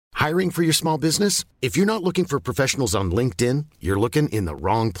Hiring for your small business? If you're not looking for professionals on LinkedIn, you're looking in the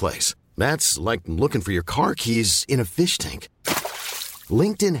wrong place. That's like looking for your car keys in a fish tank.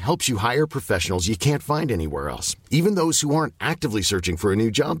 LinkedIn helps you hire professionals you can't find anywhere else, even those who aren't actively searching for a new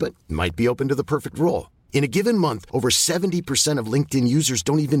job but might be open to the perfect role. In a given month, over 70% of LinkedIn users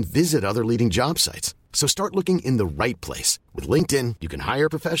don't even visit other leading job sites. So start looking in the right place. With LinkedIn, you can hire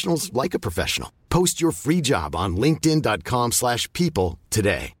professionals like a professional. Post your free job on linkedin.com/people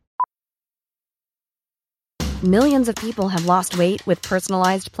today. Millions of people have lost weight with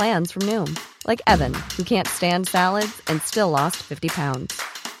personalized plans from Noom. Like Evan, who can't stand salads and still lost 50 pounds.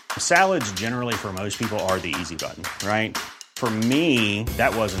 Salads generally for most people are the easy button, right? For me,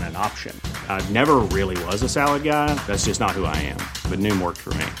 that wasn't an option. I never really was a salad guy. That's just not who I am. But Noom worked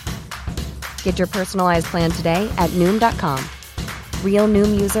for me. Get your personalized plan today at Noom.com. Real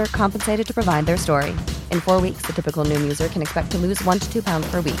Noom user compensated to provide their story. In 4 weeks, the typical Noom user can expect to lose 1 to 2 pounds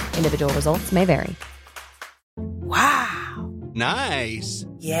per week. Individual results may vary. Wow. Nice.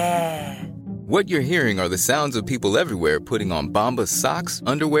 Yeah. What you're hearing are the sounds of people everywhere putting on Bombas socks,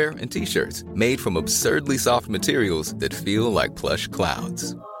 underwear, and T-shirts made from absurdly soft materials that feel like plush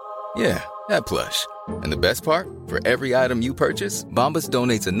clouds. Yeah, that plush. And the best part? For every item you purchase, Bombas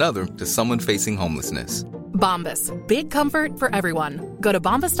donates another to someone facing homelessness. Bombas. Big comfort for everyone. Go to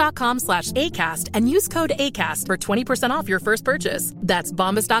bombas.com/ACAST and use code ACAST for 20% off your first purchase. That's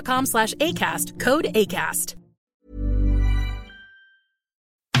bombas.com/ACAST. Code ACAST.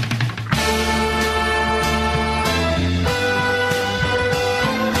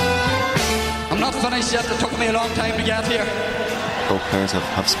 I'm not finished yet. It took me a long time to get here. Both players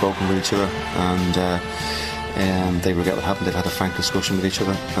have spoken with each other, and they regret what happened. They've had a frank discussion with each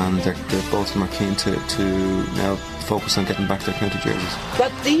other, and they're both of them are keen to now focus on getting back their county jerseys.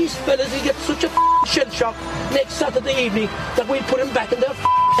 That these fellas will get such a shell shock next Saturday evening that we'll put them back in their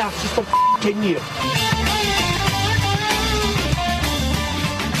asses for 10 years.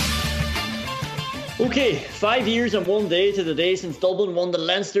 Okay, 5 years and 1 day to the day since Dublin won the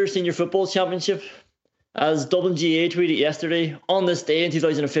Leinster Senior Football Championship. As Dublin GAA tweeted yesterday, on this day in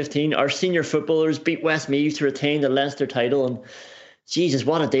 2015, our senior footballers beat Westmeath to retain the Leinster title, and Jesus,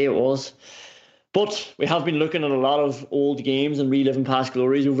 what a day it was. But we have been looking at a lot of old games and reliving past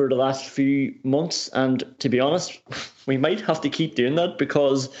glories over the last few months, and to be honest, we might have to keep doing that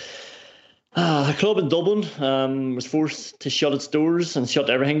because a club in Dublin was forced to shut its doors and shut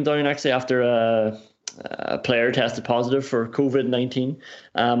everything down actually after a player tested positive for COVID-19.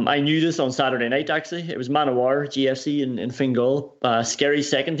 I knew this on Saturday night, actually. It was Manawar, GFC in Fingal. Scary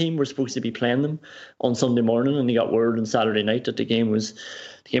second team were supposed to be playing them on Sunday morning, and they got word on Saturday night that the game was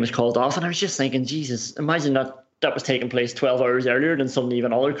called off. And I was just thinking, Jesus, imagine that was taking place 12 hours earlier than some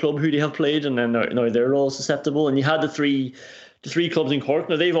even other club who they have played, and then now they're all susceptible. And you had the three clubs in Cork.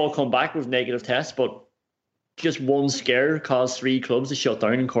 Now, they've all come back with negative tests, but just one scare caused 3 clubs to shut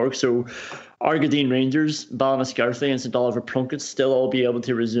down in Cork. So Argadine Rangers, Ballinascarthy and St Oliver Plunkett still all be able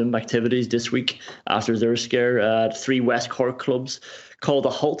to resume activities this week after their scare. 3 West Cork clubs called a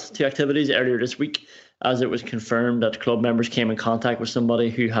halt to activities earlier this week as it was confirmed that club members came in contact with somebody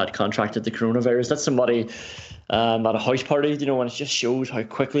who had contracted the coronavirus. That's somebody at a house party, and it just shows how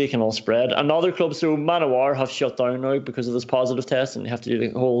quickly it can all spread. Another club, so Manawar, have shut down now because of this positive test, and they have to do the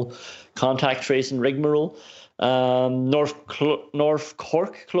whole contact tracing rigmarole. North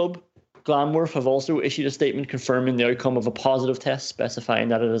Cork club, Glanworth, have also issued a statement confirming the outcome of a positive test, specifying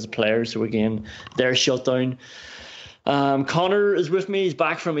that it is a player. So again, they're shut down. Connor is with me. He's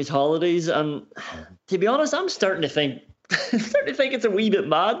back from his holidays, and to be honest, I'm starting to think it's a wee bit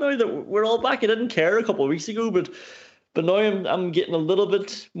mad now that we're all back. I didn't care a couple of weeks ago, but now I'm getting a little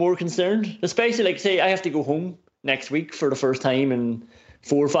bit more concerned. Especially, like, say I have to go home next week for the first time in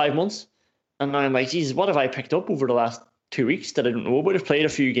 4 or 5 months, and now I'm like, Jesus, what have I picked up over the last 2 weeks that I don't know about? I've played a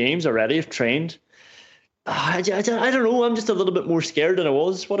few games already. I've trained. I don't know. I'm just a little bit more scared than I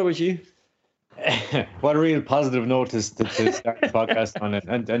was. What about you? What a real positive note to start the podcast on it,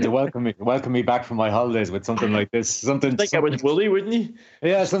 and to welcome me back from my holidays with something like this. I would bully, wouldn't you?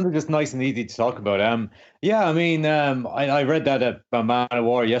 Yeah, something just nice and easy to talk about. I read that about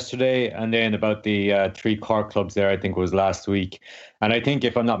Manawar yesterday, and then about the 3 Cork clubs there, I think it was last week. And I think,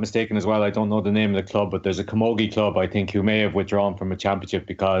 if I'm not mistaken as well, I don't know the name of the club, but there's a Camogie club, I think, who may have withdrawn from a championship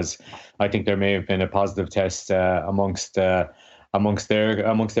because I think there may have been a positive test amongst their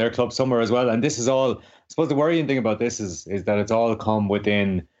club somewhere as well. And this is all, I suppose the worrying thing about this is that it's all come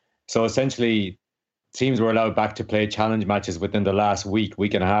within, so essentially teams were allowed back to play challenge matches within the last week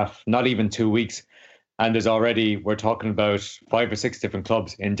and a half, not even 2 weeks. and we're talking about 5 or 6 different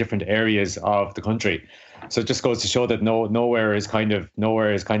clubs in different areas of the country. So it just goes to show that nowhere is kind of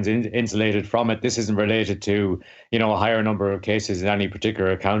insulated from it. This isn't related to, a higher number of cases in any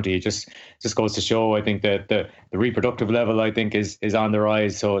particular county. It just goes to show, I think, that the reproductive level, I think, is on the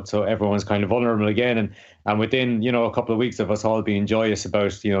rise. So everyone's kind of vulnerable again. And within, a couple of weeks of us all being joyous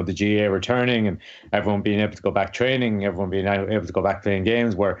about, the GAA returning and everyone being able to go back training, everyone being able to go back playing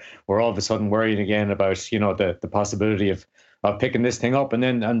games, we're all of a sudden worrying again about, the possibility of picking this thing up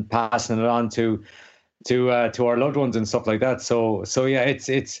and passing it on to our loved ones and stuff like that. So yeah,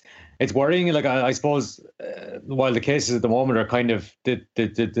 it's worrying. Like I suppose, while the cases at the moment are kind of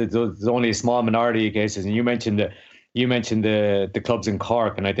there's only a small minority of cases, and you mentioned the clubs in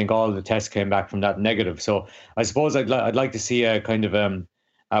Cork, and I think all the tests came back from that negative. So I suppose I'd like to see a kind of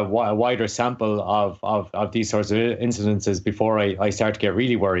a wider sample of these sorts of incidences before I start to get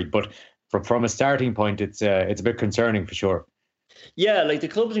really worried. But from a starting point, it's a bit concerning for sure. Yeah, like the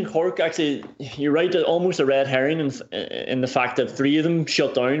clubs in Cork, actually, you're right, almost a red herring in the fact that 3 of them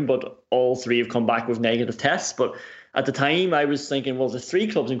shut down, but all 3 have come back with negative tests. But at the time, I was thinking, well, the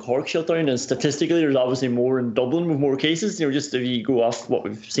 3 clubs in Cork shut down, and statistically, there's obviously more in Dublin with more cases, just if you go off what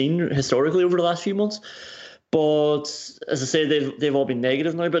we've seen historically over the last few months. But as I say, they've all been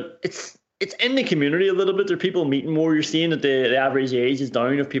negative now, but it's in the community a little bit. There are people meeting more. You're seeing that the average age is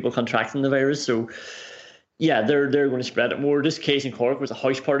down of people contracting the virus, so yeah, they're going to spread it more. This case in Cork was a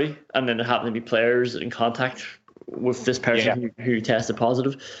house party, and then there happened to be players in contact with this person who tested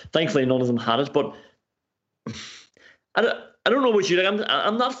positive. Thankfully, none of them had it, but I don't know what you like.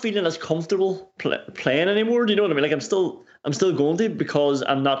 I'm not feeling as comfortable playing anymore. Do you know what I mean? Like I'm still going to, because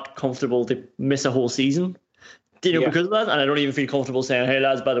I'm not comfortable to miss a whole season. Because of that, and I don't even feel comfortable saying, "Hey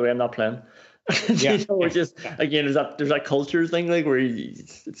lads, by the way, I'm not playing." It's just again, there's that culture thing, like where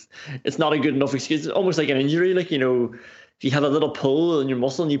it's not a good enough excuse. It's almost like an injury, like if you have a little pull in your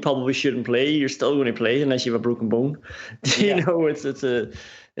muscle and you probably shouldn't play, you're still going to play unless you have a broken bone. It's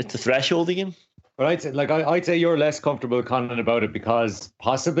a threshold again. But I'd say you're less comfortable, Conan, about it because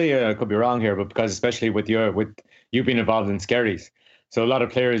possibly I could be wrong here, but because especially with you being involved in Skerries, so a lot of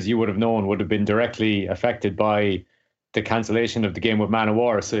players you would have known would have been directly affected by the cancellation of the game with Man of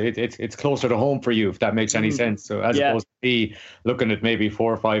War. So it's closer to home for you, if that makes any sense. So as opposed to be looking at maybe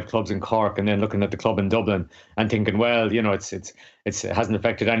 4 or 5 clubs in Cork and then looking at the club in Dublin and thinking, well, it hasn't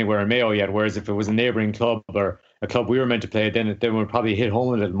affected anywhere in Mayo yet. Whereas if it was a neighbouring club or a club we were meant to play, then it would probably hit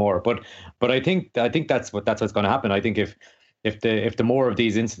home a little more. But I think that's what's going to happen. I think if the more of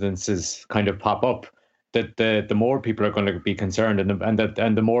these incidences kind of pop up, that the more people are going to be concerned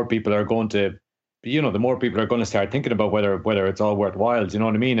and the more people are going to, the more people are going to start thinking about whether it's all worthwhile. Do you know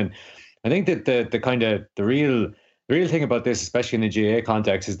what I mean? And I think that the real thing about this, especially in the GAA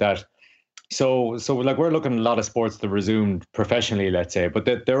context, is that so like we're looking at a lot of sports that resumed professionally, let's say, but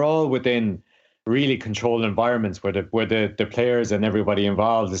they're all within really controlled environments where the players and everybody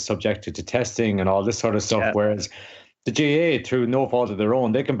involved is subjected to testing and all this sort of stuff. Yeah. Whereas the GAA, through no fault of their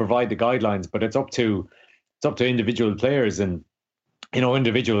own, they can provide the guidelines, but it's up to individual players and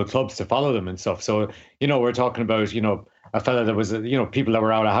individual clubs to follow them and stuff. So, we're talking about, a fella that was, people that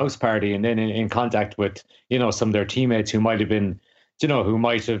were out at a house party and then in contact with, some of their teammates who might have been, who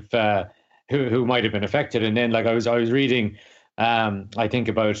might have been affected. And then, like I was reading, I think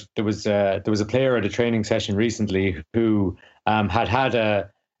about there was a player at a training session recently who had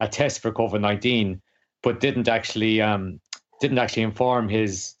a test for COVID-19, but didn't actually inform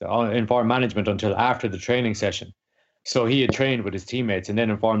management until after the training session. So he had trained with his teammates and then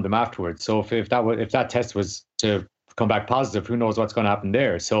informed them afterwards. So if that test was to come back positive, who knows what's going to happen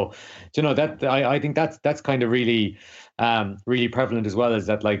there? So, that I think that's kind of really prevalent as well. Is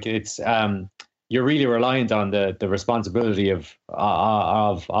that like it's you're really reliant on the responsibility of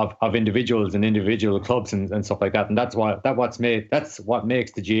individuals and individual clubs and stuff like that. And that's what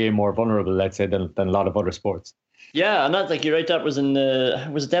makes the GAA more vulnerable, let's say, than a lot of other sports. Yeah, and that's like you're right. That was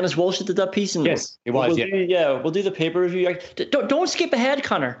was it Dennis Walsh that did that piece? And yes, it was. We'll do the paper review. Don't skip ahead,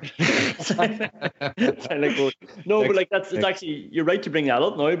 Connor. It's actually you're right to bring that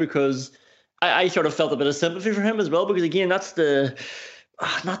up now because I sort of felt a bit of sympathy for him as well because again that's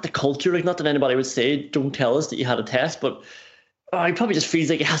not the culture. Like not that anybody would say don't tell us that you had a test, but he probably just feels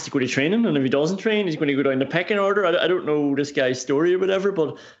like he has to go to training, and if he doesn't train, he's going to go down the pecking order. I don't know this guy's story or whatever,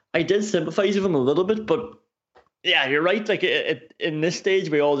 but I did sympathise with him a little bit, but. Yeah, you're right. Like in this stage,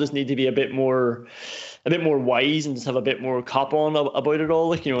 we all just need to be a bit more wise and just have a bit more cop on about it all.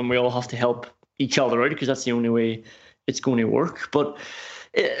 Like and we all have to help each other out because that's the only way it's going to work. But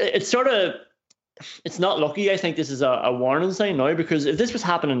it's sort of it's not lucky. I think this is a warning sign now, because if this was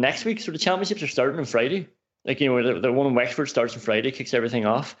happening next week, so the championships are starting on Friday. Like, the one in Wexford starts on Friday, kicks everything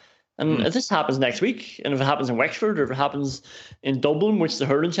off. And if this happens next week, and if it happens in Wexford, or if it happens in Dublin, which the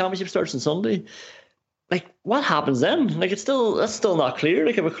hurling championship starts on Sunday, like, what happens then? Like, that's still not clear.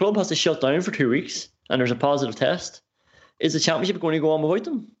 Like, if a club has to shut down for 2 weeks and there's a positive test, is the championship going to go on without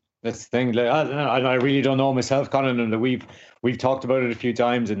them? That's the thing. Like, I really don't know myself, Colin, and we've talked about it a few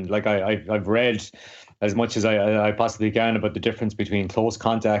times, and like I've read as much as I possibly can about the difference between close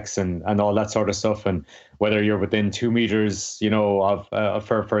contacts and all that sort of stuff, and whether you're within 2 meters, of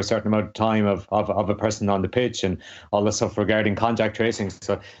for a certain amount of time of a person on the pitch, and all the stuff regarding contact tracing.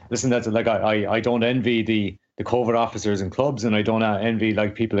 So listen, that's like I don't envy the COVID officers in clubs, and I don't envy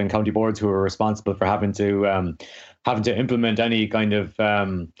like people in county boards who are responsible for having to implement any kind of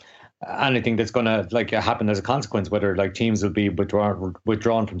anything that's going to like happen as a consequence, whether like teams will be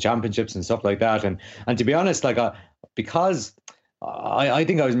withdrawn from championships and stuff like that. And to be honest, like because I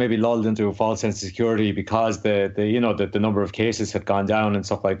think I was maybe lulled into a false sense of security because the number of cases had gone down and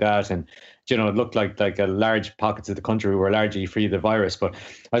stuff like that, and it looked like a large pockets of the country were largely free of the virus. But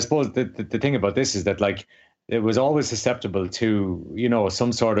I suppose the thing about this is that like it was always susceptible to,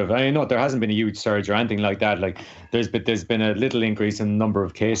 some sort of, I know there hasn't been a huge surge or anything like that. Like there's been a little increase in the number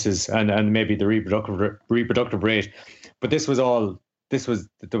of cases and maybe the reproductive rate. But there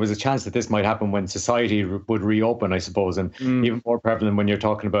was a chance that this might happen when society would reopen, I suppose. And even more prevalent when you're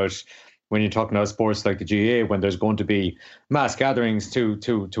talking about sports like the GAA, when there's going to be mass gatherings to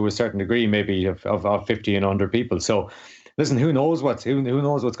a certain degree, maybe of 50 and under people. So, listen, who knows what's going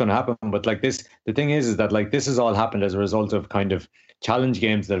to happen? But like this, the thing is that like this has all happened as a result of kind of challenge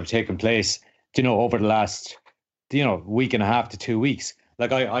games that have taken place, over the last, week and a half to 2 weeks.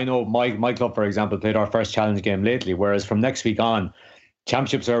 Like I know my club, for example, played our first challenge game lately, whereas from next week on,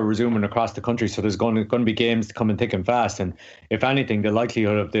 championships are resuming across the country. So there's going to be games coming thick and fast. And if anything, the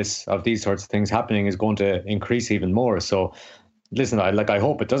likelihood of these sorts of things happening is going to increase even more. So, listen, I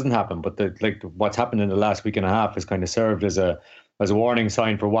hope it doesn't happen, but what's happened in the last week and a half has kind of served as a warning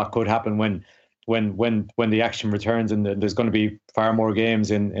sign for what could happen when the action returns, and there's going to be far more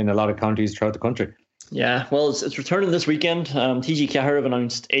games in a lot of counties throughout the country. Yeah, well, it's returning this weekend. TG Ceathair have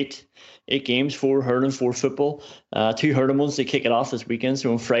announced eight games, 4 hurling, 4 football. 2 hurling ones, they kick it off this weekend.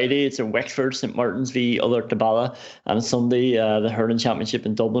 So on Friday, it's in Wexford, St Martin's v Other Tabala, and on Sunday, the hurling championship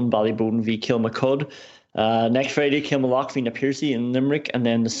in Dublin, Ballyboden v Kilmacud. Next Friday, Kilmallock v Napiercy in Limerick, and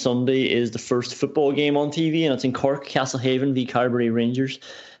then the Sunday is the first football game on TV, and it's in Cork, Castlehaven v Carberry Rangers.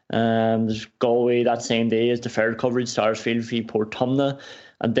 There's Galway that same day is deferred coverage, Sarsfield v Portumna.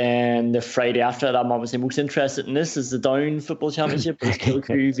 And then the Friday after that, I'm obviously most interested in this, is the Down Football Championship. It's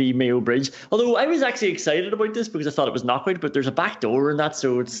Kilcoo v Mayo Bridge. Although I was actually excited about this because I thought it was knockout, but there's a back door in that.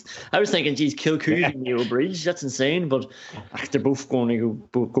 So I was thinking, geez, Kilcoo v Mayo Bridge, that's insane. But they're both going to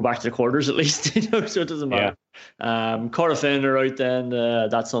go back to the quarters at least, so it doesn't matter. Yeah. Corofin are out then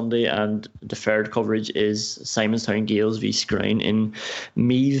that Sunday, and deferred coverage is Simonstown Gales v Scrine in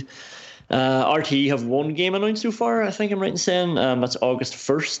Meath. RTE have 1 game announced so far, I think I'm right in saying. That's August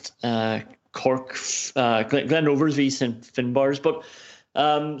 1st. Cork, Glen Rovers v St Finbars. But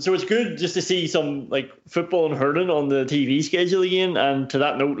so it's good just to see some like football and hurling on the TV schedule again. And to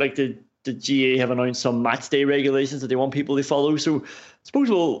that note, like the GAA have announced some match day regulations that they want people to follow. So I suppose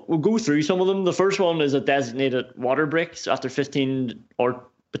we'll go through some of them. The first one is a designated water break. So after 15 or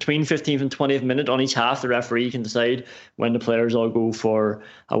between 15th and 20th minute on each half, the referee can decide when the players all go for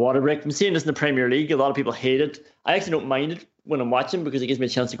a water break. I'm seeing this in the Premier League. A lot of people hate it. I actually don't mind it when I'm watching because it gives me a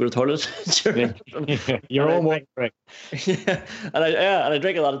chance to go to the toilet. Your own water break. Yeah, and I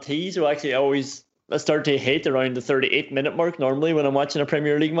drink a lot of tea, so actually I start to hate around the 38-minute mark normally when I'm watching a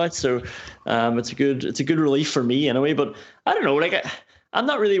Premier League match. So it's a good relief for me anyway. But I don't know, like I'm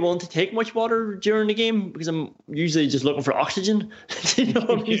not really one to take much water during the game because I'm usually just looking for oxygen.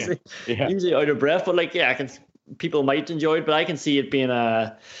 I'm usually out of breath. But people might enjoy it, but I can see it being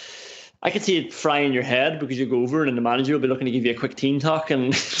I can see it frying your head because you go over and the manager will be looking to give you a quick team talk,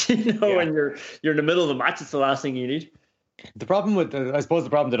 and when you're in the middle of the match, it's the last thing you need. The problem I suppose the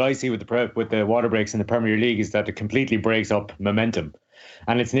problem that I see with the water breaks in the Premier League is that it completely breaks up momentum.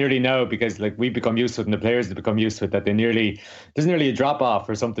 And it's nearly now, because like we've become used to it and the players have become used to it, that there's nearly a drop off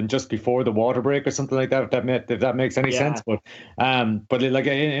or something just before the water break or something like that. If that makes any sense. But like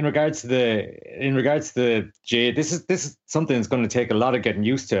in regards to the GAA, this is something that's going to take a lot of getting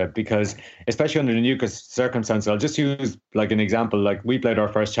used to, because especially under the new circumstances. I'll just use like an example. Like we played our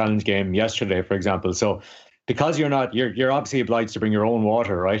first challenge game yesterday, for example. So because you're obviously obliged to bring your own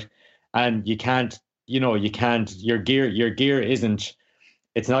water, right? And your gear isn't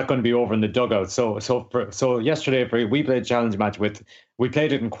it's not going to be over in the dugout. So yesterday we played a challenge match we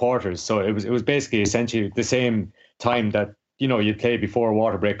played it in quarters. So it was basically essentially the same time that, you play before a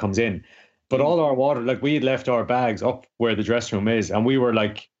water break comes in. But all our water, like we had left our bags up where the dressing room is, and we were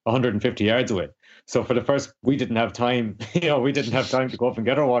like 150 yards away. So for the first, we didn't have time, we didn't have time to go up and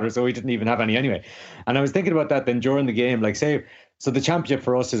get our water. So we didn't even have any anyway. And I was thinking about that then during the game, like so the championship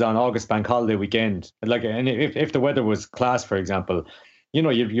for us is on August bank holiday weekend. Like, and if the weather was class, for example,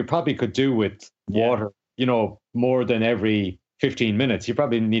 you probably could do with water, more than every 15 minutes. You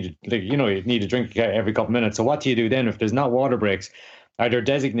probably need, you need a drink every couple of minutes. So what do you do then if there's not water breaks? Are there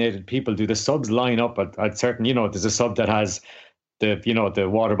designated people? Do the subs line up at certain, there's a sub that has the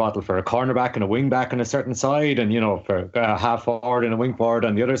water bottle for a cornerback and a wing back on a certain side, and for a half forward and a wing forward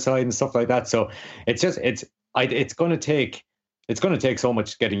on the other side and stuff like that. So it's going to take so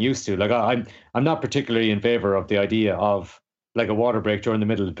much getting used to. Like I'm not particularly in favor of the idea of like a water break during the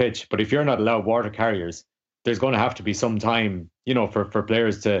middle of the pitch, but if you're not allowed water carriers, there's going to have to be some time, for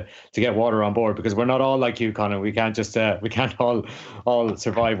players to get water on board, because we're not all like you, Conor. We can't just we can't all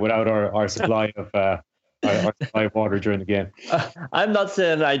survive without our supply of our supply of water during the game. I'm not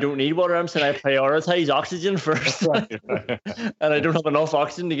saying I don't need water. I'm saying I prioritize oxygen first, and I don't have enough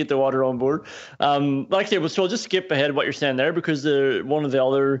oxygen to get the water on board. Actually, so I'll just skip ahead what you're saying there, because one of the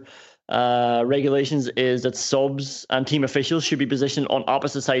other regulations is that subs and team officials should be positioned on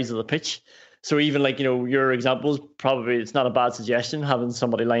opposite sides of the pitch. So even like, your examples, probably it's not a bad suggestion having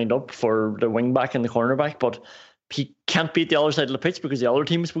somebody lined up for the wing back and the cornerback, but he can't beat the other side of the pitch because the other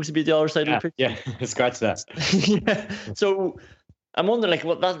team is supposed to be the other side of the pitch. Yeah, scratch that. Yeah. So I'm wondering, like,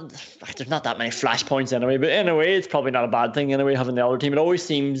 there's not that many flashpoints anyway, but anyway, it's probably not a bad thing anyway, having the other team. It always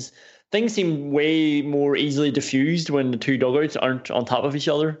things seem way more easily diffused when the two dugouts aren't on top of each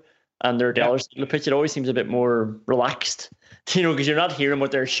other and they're the other side of the pitch. It always seems a bit more relaxed, because you're not hearing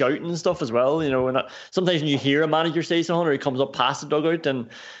what they're shouting and stuff as well. And sometimes when you hear a manager say something or he comes up past the dugout, and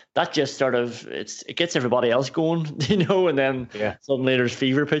that just sort of it gets everybody else going, and then suddenly there's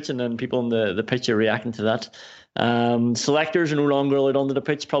fever pitch, and then people in the pitch are reacting to that. Selectors are no longer allowed onto the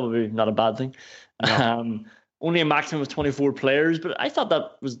pitch, probably not a bad thing. No. Only a maximum of 24 players, but I thought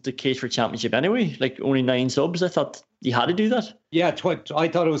that was the case for Championship anyway. Like only 9 subs. I thought you had to do that. Yeah, I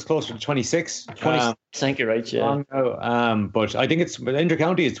thought it was closer to 26. 26, I think you're right, yeah. But I think it's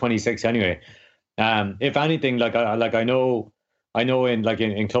inter-county is 26 anyway. If anything, I know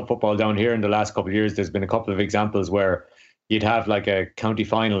in club football down here in the last couple of years, there's been a couple of examples where you'd have like a county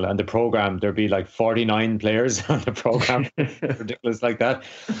final and the program, there'd be like 49 players on the program. Ridiculous like that.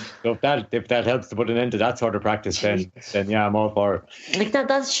 So if that helps to put an end to that sort of practice, then yeah, I'm all for it. Like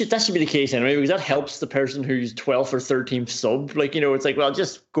that should be the case anyway, because that helps the person who's 12th or 13th sub. Like, it's like, well,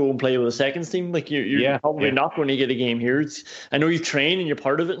 just go and play with the seconds team. Like you're probably not going to get a game here. I know you train and you're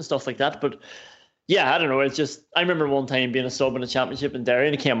part of it and stuff like that, but yeah, I don't know. It's just, I remember one time being a sub in a championship in Derry,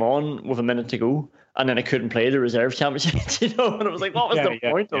 and it came on with a minute to go, and then I couldn't play the reserve championship, and it was like, what was the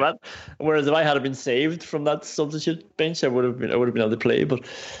point of that? Whereas if I had been saved from that substitute bench, I would have been able to play. But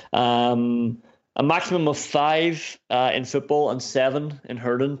a maximum of 5 in football and 7 in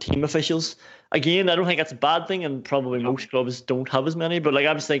hurling team officials. Again, I don't think that's a bad thing, and probably most clubs don't have as many. But like,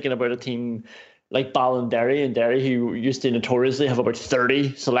 I was thinking about a team like Ballinderry and Derry, who used to notoriously have about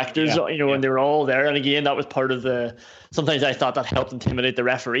 30 selectors, and they were all there. And again, that was part of sometimes I thought that helped intimidate the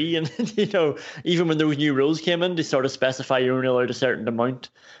referee. And, even when those new rules came in, they sort of specify you're only allowed a certain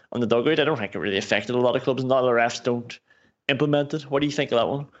amount on the dugout. I don't think it really affected a lot of clubs, and a lot of the refs don't implement it. What do you think of that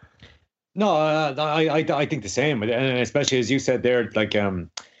one? No, I think the same. And especially as you said there, like,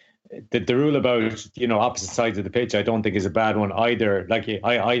 the rule about opposite sides of the pitch, I don't think is a bad one either. Like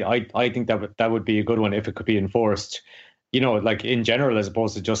I think that would be a good one if it could be enforced, like in general, as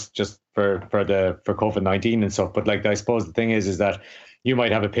opposed to just for COVID-19 and stuff. But like, I suppose the thing is that you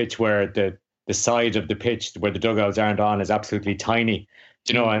might have a pitch where the side of the pitch where the dugouts aren't on is absolutely tiny,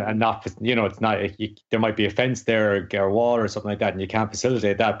 and not, it's not, there might be a fence there or a wall or something like that, and you can't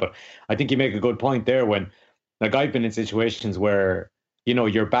facilitate that. But I think you make a good point there when, like, I've been in situations where,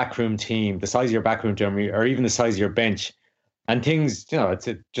 your backroom team, the size of your backroom team, or even the size of your bench, and things,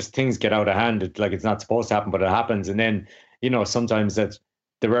 just things get out of hand. It's not supposed to happen, but it happens. And then, sometimes that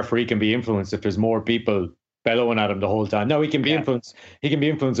the referee can be influenced if there's more people bellowing at him the whole time. No, he can be influenced. He can be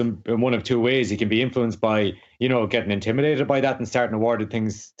influenced in one of two ways. He can be influenced by, getting intimidated by that and starting awarding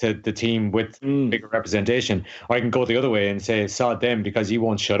things to the team with bigger representation. Or I can go the other way and say, sod them, because he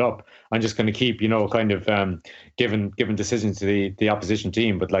won't shut up. I'm just going to keep, kind of giving decisions to the opposition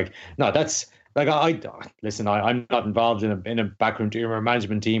team. But like, no, that's like, I'm not involved in a backroom team or a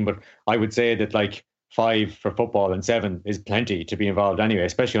management team, but I would say that, like, 5 for football and 7 is plenty to be involved anyway,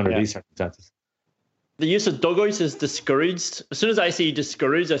 especially under these circumstances. The use of dugouts is discouraged. As soon as I see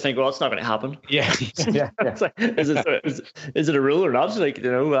discouraged, I think, well, it's not going to happen. Yeah. It's like, is it a rule or not? Like,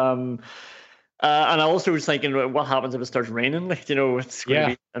 and I also was thinking, what happens if it starts raining? Like, it's going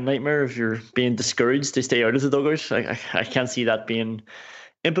to be a nightmare if you're being discouraged to stay out of the dugout. I can't see that being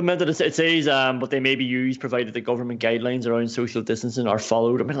implemented. It says, but they may be used provided the government guidelines around social distancing are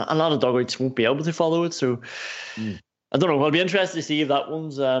followed. I mean, a lot of dugouts won't be able to follow it, so I don't know. I'll be interested to see if that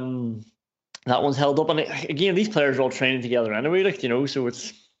one's held up. And again, these players are all training together anyway, so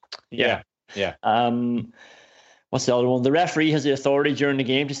it's yeah. What's the other one? The referee has the authority during the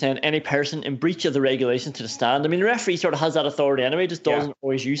game to send any person in breach of the regulations to the stand. I mean, the referee sort of has that authority anyway, just doesn't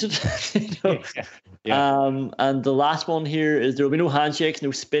always use it. And the last one here is there will be no handshakes,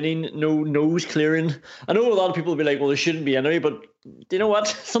 no spinning, no nose clearing. I know a lot of people will be like, well, there shouldn't be anyway, but do you know what?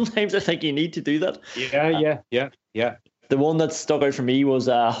 Sometimes I think you need to do that. Yeah. The one that stuck out for me was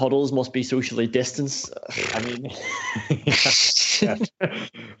huddles must be socially distanced. I mean,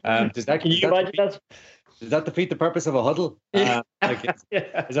 does that defeat the purpose of a huddle? Is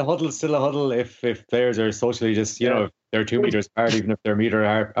a huddle still a huddle if players are socially just, if they're 2 meters apart, even if they're a meter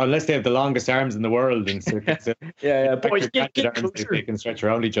apart, unless they have the longest arms in the world and boys, get closer. They can stretch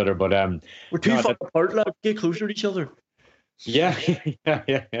around each other. But we're too far apart, lad. Get closer to each other. Yeah.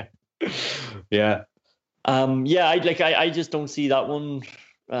 I just don't see that one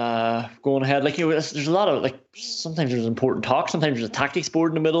going ahead. There's a lot of sometimes there's important talk, sometimes there's a tactics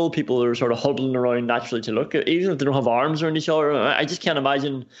board in the middle. People are sort of huddling around naturally to look, even if they don't have arms around each other. I just can't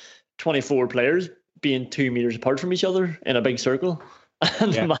imagine 24 players being 2 meters apart from each other in a big circle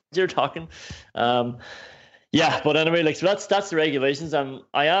and the manager talking. But anyway, so that's the regulations, and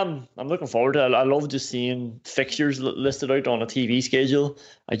I'm looking forward to it. I love just seeing fixtures listed out on a TV schedule.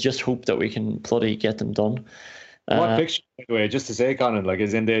 I just hope that we can bloody get them done. What fixture, by the way, just to say, Conan,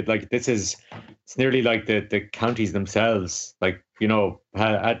 it's nearly like the counties themselves,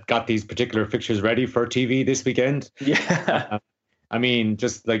 had got these particular fixtures ready for TV this weekend. Yeah. I mean,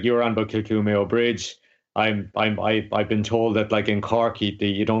 just like you were on about Kilcoo Mayo Bridge, I've been told that in Cork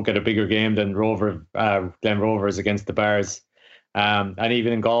you don't get a bigger game than Glen Rovers against the Bars, and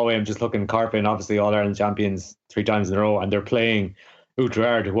even in Galway, I'm just looking. Carpin, obviously All-Ireland champions 3 times in a row, and they're playing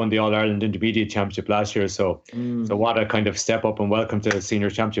Outre-Ard, who won the All-Ireland Intermediate Championship last year. So what a kind of step up, and welcome to Senior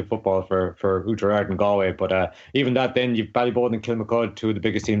Championship football for Outre-Ard and Galway. But even that, then you've Ballyboden and Kilmacud, 2 of the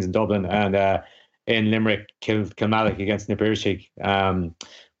biggest teams in Dublin, and in Limerick, Kilmallock against Nippershey,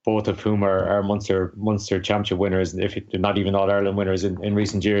 both of whom are Munster Championship winners, if not even All-Ireland winners in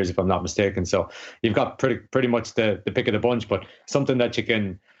recent years, if I'm not mistaken. So you've got pretty much the pick of the bunch, but something that you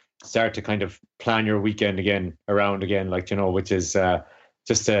can start to kind of plan your weekend around again, which is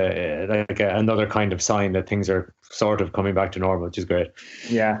just another kind of sign that things are sort of coming back to normal, which is great.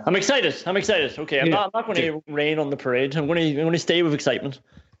 Yeah, I'm excited. Okay, I'm not going to rain on the parade. I'm going to stay with excitement.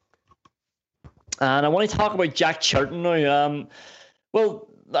 And I want to talk about Jack Charlton now. Well,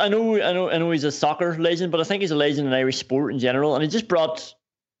 I know he's a soccer legend, but I think he's a legend in Irish sport in general, and he brought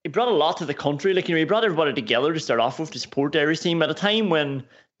a lot to the country. He brought everybody together to start off with to support the Irish team at a time when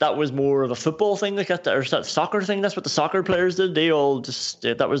that was more of a football thing, or that soccer thing. That's what the soccer players did. They all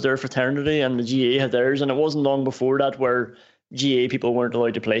that was their fraternity, and the GAA had theirs. And it wasn't long before that where GAA people weren't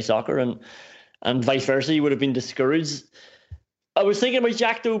allowed to play soccer, and vice versa. You would have been discouraged. I was thinking about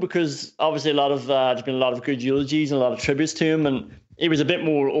Jack though, because obviously there's been a lot of good eulogies and a lot of tributes to him, and he was a bit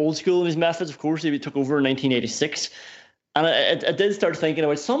more old school in his methods. Of course, he took over in 1986, and I did start thinking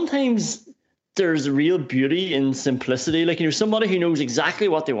about sometimes there's real beauty in simplicity. Somebody who knows exactly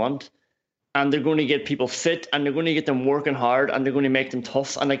what they want, and they're going to get people fit, and they're going to get them working hard, and they're going to make them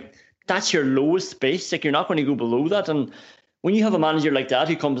tough, and that's your lowest space. You're not going to go below that. And when you have a manager like that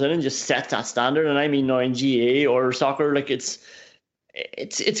who comes in and just sets that standard, and I mean now in GAA or soccer, it's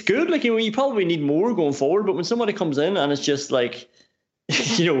good. You probably need more going forward, but when somebody comes in and it's just we're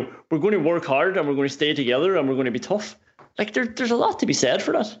going to work hard and we're going to stay together and we're going to be tough, there's a lot to be said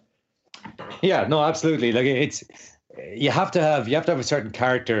for that. Yeah, no, absolutely. You have to have a certain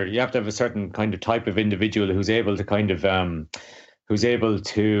character. You have to have a certain kind of type of individual who's able to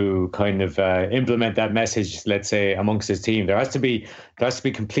implement that message, let's say, amongst his team. There has to be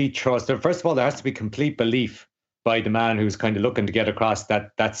complete trust. First of all, there has to be complete belief by the man who's kind of looking to get across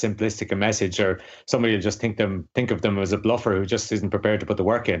that simplistic a message, or somebody will just think of them as a bluffer who just isn't prepared to put the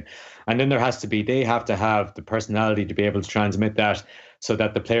work in. And then they have to have the personality to be able to transmit that, so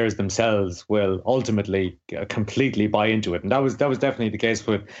that the players themselves will ultimately completely buy into it. And that was definitely the case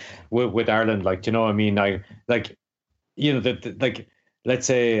with Ireland. let's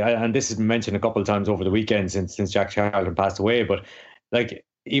say, and this has been mentioned a couple of times over the weekend since Jack Charlton passed away, but like,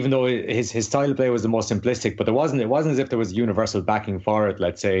 even though his style of play was the most simplistic, but it wasn't as if there was universal backing for it.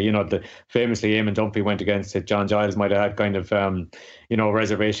 Let's say, famously Eamon Dunphy went against it. John Giles might have had kind of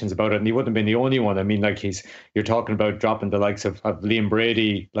reservations about it, and he wouldn't have been the only one. I mean, like, you're talking about dropping the likes of Liam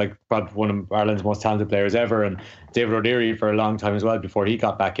Brady, like probably one of Ireland's most talented players ever, and David O'Leary for a long time as well before he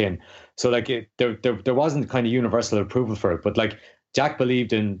got back in. So like, there wasn't kind of universal approval for it, but like, Jack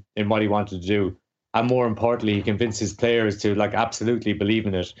believed in what he wanted to do. And more importantly, he convinced his players to like absolutely believe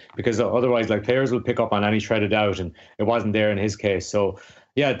in it, because otherwise, like, players will pick up on any shred of doubt, and it wasn't there in his case. So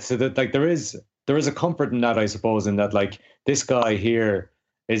yeah, so that, like, there is a comfort in that, I suppose, in that, like, this guy here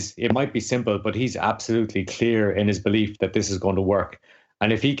it might be simple, but he's absolutely clear in his belief that this is going to work.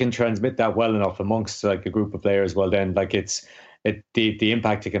 And if he can transmit that well enough amongst like a group of players, well, then like the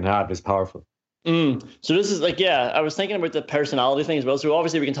impact it can have is powerful. So this is like, yeah, I was thinking about the personality thing as well. So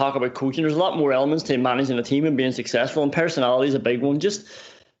obviously we can talk about coaching. There's a lot more elements to managing a team and being successful, and personality is a big one. Just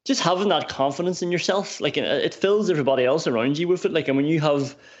having that confidence in yourself, like, it fills everybody else around you with it. Like, and when you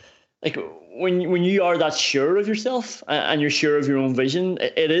have, like, when you are that sure of yourself and you're sure of your own vision,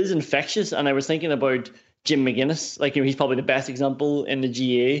 it is infectious. And I was thinking about Jim McGuinness. Like, he's probably the best example in the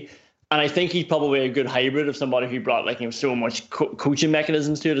GAA. And I think he's probably a good hybrid of somebody who brought, like, so much coaching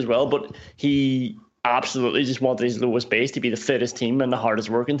mechanisms to it as well. But he absolutely just wanted his lowest base to be the fittest team and the hardest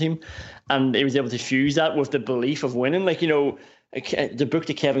working team. And he was able to fuse that with the belief of winning. Like, the book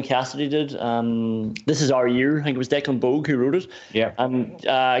that Kevin Cassidy did, This Is Our Year, I think it was Declan Bogue who wrote it. Yeah. And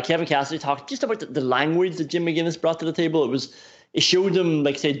Kevin Cassidy talked just about the language that Jim McGuinness brought to the table. It showed them,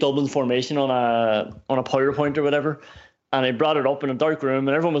 like, say, Dublin formation on a PowerPoint or whatever. And he brought it up in a dark room,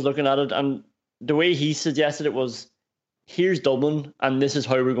 and everyone was looking at it. And the way he suggested it was, here's Dublin, and this is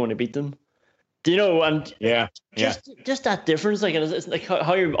how we're going to beat them. Do you know? And just that difference, like, it's like how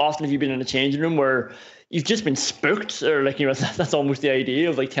often have you been in a changing room where you've just been spooked, or like, that's almost the idea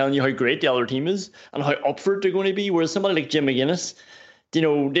of like telling you how great the other team is and how up for it they're going to be. Whereas somebody like Jim McGuinness,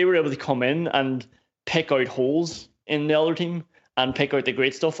 they were able to come in and pick out holes in the other team and pick out the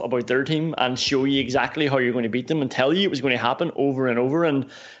great stuff about their team and show you exactly how you're going to beat them and tell you it was going to happen over and over. And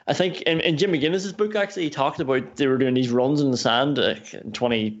I think in Jim McGuinness's book, actually, he talked about they were doing these runs in the sand in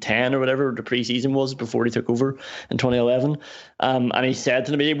 2010 or whatever the preseason was before he took over in 2011. And he said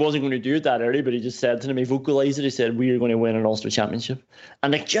to me, he wasn't going to do it that early, but he just said to me, vocalized it. He said, we are going to win an Ulster Championship.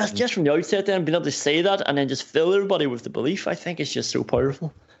 And like just from the outset then, being able to say that and then just fill everybody with the belief, I think it's just so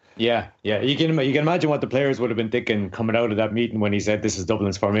powerful. Yeah. You can imagine what the players would have been thinking coming out of that meeting when he said, "This is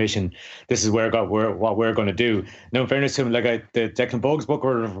Dublin's formation. This is what we're going to do." Now, in fairness to him, like the Declan Bogue's book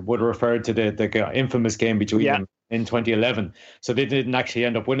would refer to the infamous game between them in 2011. So they didn't actually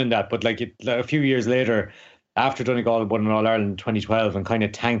end up winning that, but like a few years later, after Donegal won an All Ireland in 2012 and kind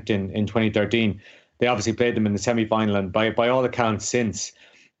of tanked in 2013, they obviously played them in the semi-final, and by all accounts since,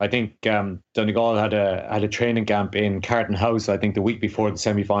 I think Donegal had a training camp in Carton House, I think the week before the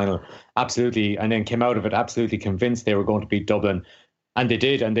semi-final, absolutely, and then came out of it absolutely convinced they were going to beat Dublin. And they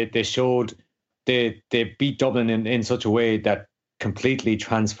did, and they showed they beat Dublin in such a way that completely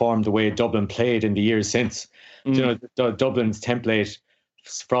transformed the way Dublin played in the years since. Dublin's template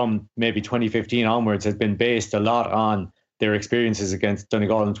from maybe 2015 onwards has been based a lot on their experiences against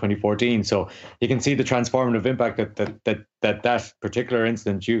Donegal in 2014. So you can see the transformative impact that particular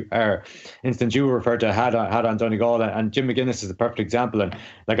incident you referred to had on Donegal, and Jim McGuinness is a perfect example. And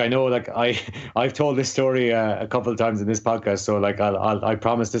like, I know, like I've told this story a couple of times in this podcast, so like I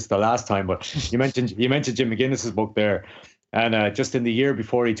promise this is the last time. But you mentioned Jim McGuinness's book there, and just in the year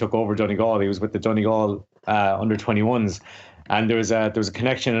before he took over Donegal, he was with the Donegal under 21s. And there was a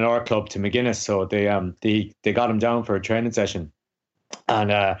connection in our club to McGuinness, so they got him down for a training session,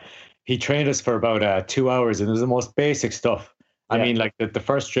 and he trained us for about 2 hours, and it was the most basic stuff. I mean, like the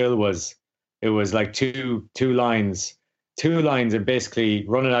first drill was like two lines, and basically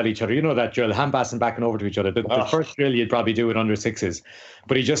running at each other. You know that drill, hand passing back and over to each other. The first drill you'd probably do it under sixes,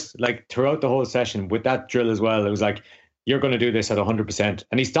 but he just, like, throughout the whole session with that drill as well, it was like, you're going to do this at 100%,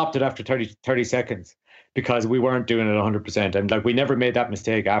 and he stopped it after 30 seconds. Because we weren't doing it 100%. And like, we never made that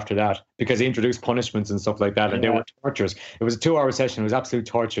mistake after that, because he introduced punishments and stuff like that. And they were torturous. It was a 2-hour session. It was absolute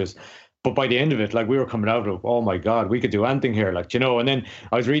torturous. But by the end of it, like, we were coming out of, oh my God, we could do anything here. Like, and then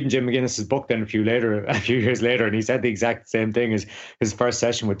I was reading Jim McGuinness's book then a few years later, and he said the exact same thing as his first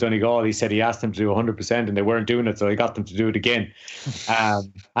session with Donegal. He said he asked them to do 100% and they weren't doing it. So he got them to do it again.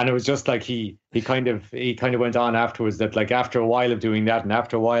 And it was just like, he kind of went on afterwards that, like, after a while of doing that, and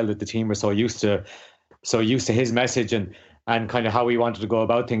after a while that the team were so used to his message, and and kind of how he wanted to go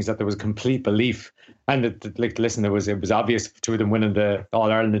about things, that there was complete belief. And listen, it was obvious, two of them winning the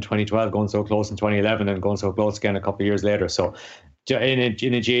All-Ireland in 2012, going so close in 2011, and going so close again a couple of years later. So in a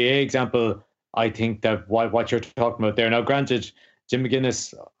GAA example, I think that what you're talking about there. Now, granted, Jim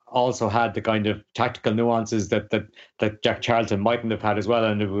McGuinness also had the kind of tactical nuances that Jack Charlton mightn't have had as well,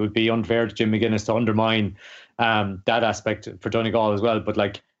 and it would be unfair to Jim McGuinness to undermine that aspect for Donegal as well. But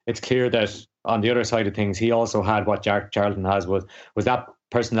like, it's clear that on the other side of things, he also had what Jack Charlton has, was that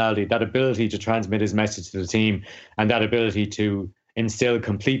personality, that ability to transmit his message to the team, and that ability to instill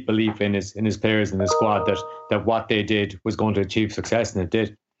complete belief in his players and his squad that what they did was going to achieve success, and it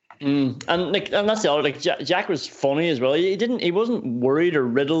did. And that's the other, like, Jack was funny as well. He wasn't worried or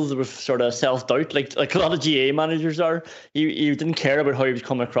riddled with sort of self-doubt like a lot of GAA managers are. He didn't care about how he was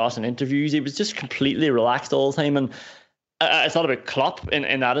coming across in interviews. He was just completely relaxed all the time. And I thought about Klopp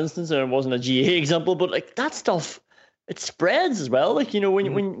in that instance, and it wasn't a GAA example, but like that stuff, it spreads as well. Like, you know,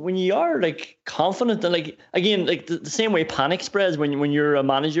 when you are like confident, and like, again, like the same way panic spreads when you're a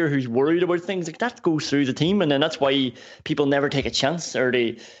manager who's worried about things, like that goes through the team. And then that's why people never take a chance, or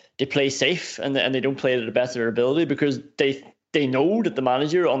they play safe, and they don't play to the best of their ability, because they know that the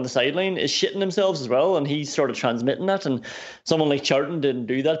manager on the sideline is shitting themselves as well, and he's sort of transmitting that. And someone like Charlton didn't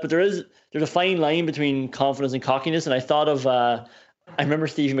do that. But there's a fine line between confidence and cockiness. And I thought of I remember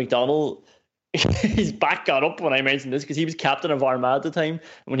Stephen McDonnell. His back got up when I mentioned this, because he was captain of Armagh at the time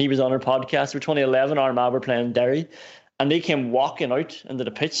when he was on our podcast for 2011. Armagh were playing Derry, and they came walking out into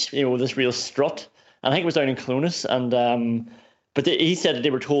the pitch, you know, with this real strut. And I think it was down in Clonus, and but he said that they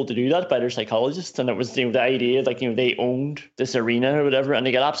were told to do that by their psychologist, and it was, you know, the idea, like, you know, they owned this arena or whatever, and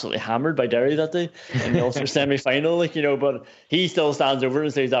they got absolutely hammered by Derry that day in the Ulster semi-final, like, you know. But he still stands over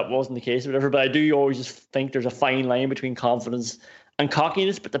and says that wasn't the case or whatever. But I do always just think there's a fine line between confidence and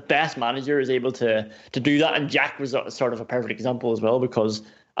cockiness, but the best manager is able to do that. And Jack was sort of a perfect example as well, because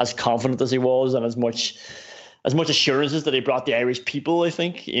as confident as he was, and as much assurances that he brought the Irish people, I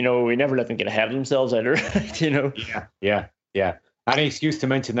think, you know, he never let them get ahead of themselves either. You know. Yeah. Any excuse to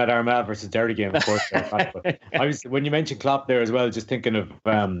mention that Armagh versus Derry game, of course. When you mentioned Klopp there as well, just thinking of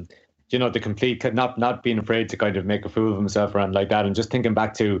you know, the complete not being afraid to kind of make a fool of himself around like that, and just thinking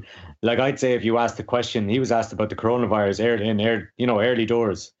back to, like, I'd say if you asked the question, he was asked about the coronavirus early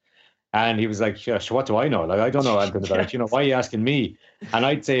doors, and he was like, what do I know? Like, I don't know anything about it. You know, why are you asking me? And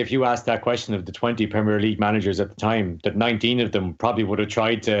I'd say if you asked that question of the 20 Premier League managers at the time, that 19 of them probably would have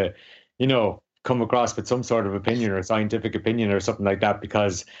tried to, you know, come across with some sort of opinion or scientific opinion or something like that,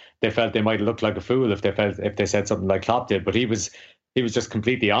 because they felt they might look like a fool if they said something like Klopp did. But he was just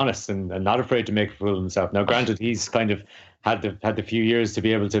completely honest and not afraid to make a fool of himself. Now, granted, he's kind of had the few years to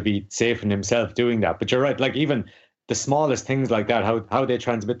be able to be safe in himself doing that. But you're right, like even the smallest things like that, how they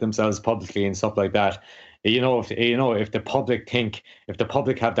transmit themselves publicly and stuff like that. If the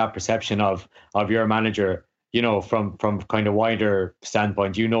public have that perception of your manager, you know, from kind of wider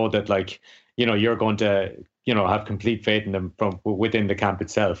standpoint, you know that, like, you know, you're going to, you know, have complete faith in them from within the camp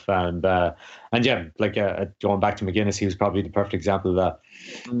itself. And yeah, like going back to McGuinness, he was probably the perfect example of that.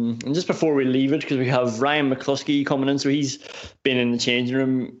 And just before we leave it, because we have Ryan McCluskey coming in, so he's been in the changing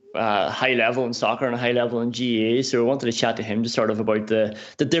room, high level in soccer and a high level in GAA. So I wanted to chat to him just sort of about the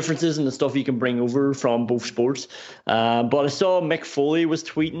differences and the stuff he can bring over from both sports. But I saw Mick Foley was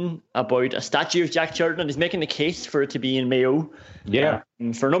tweeting about a statue of Jack Charlton, and he's making the case for it to be in Mayo. Yeah.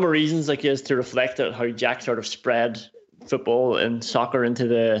 For a number of reasons, like, is to reflect how Jack sort of spread football and soccer into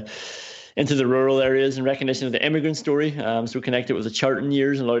the rural areas in recognition of the immigrant story. So we connected with the Charlton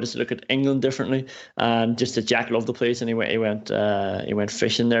years and allowed us to look at England differently. And just that Jack loved the place, and he went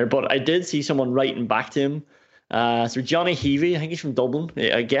fishing there. But I did see someone writing back to him. So Johnny Heavey, I think he's from Dublin.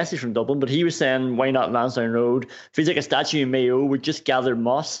 I guess he's from Dublin, but he was saying, why not Lansdowne Road? Feels like a statue in Mayo. We just gathered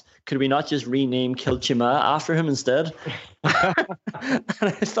moss. Could we not just rename Kilchima after him instead? And I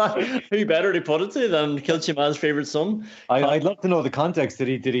thought, who better to put it to than Kilchima's favourite son? I'd love to know the context.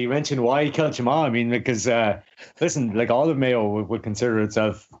 Did he mention why Kilchima? I mean, because listen, like, all of Mayo would consider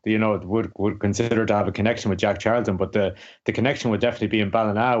itself, you know, would consider to have a connection with Jack Charlton, but the connection would definitely be in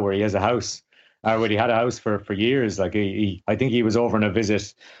Ballina, where he has a house, where he had a house for years. Like, I think he was over on a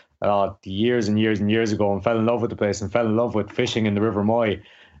visit years and years and years ago, and fell in love with the place and fell in love with fishing in the River Moy.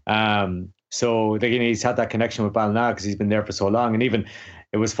 So again, he's had that connection with Ballina because he's been there for so long. And even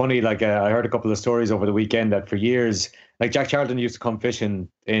it was funny, like, I heard a couple of stories over the weekend that for years, like, Jack Charlton used to come fishing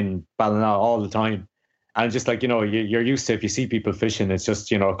in Ballina all the time. And just like, you know, you're used to, if you see people fishing, it's just,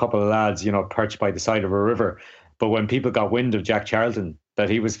 you know, a couple of lads, you know, perched by the side of a river. But when people got wind of Jack Charlton, that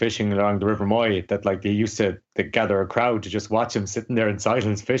he was fishing along the River Moy, that, like, they used to gather a crowd to just watch him sitting there in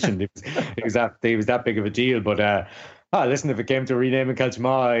silence fishing. He was that big of a deal. But Listen, if it came to renaming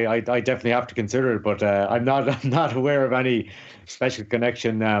Kiltimagh, I definitely have to consider it, but I'm not aware of any special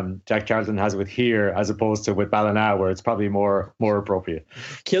connection Jack Charlton has with here as opposed to with Ballina, where it's probably more appropriate.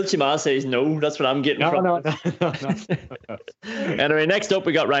 Kiltimagh says no. That's what I'm getting from. No. Anyway, next up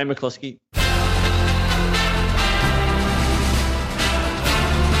we got Ryan McCluskey.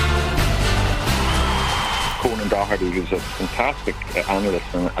 Conan Doherty, who's a fantastic analyst,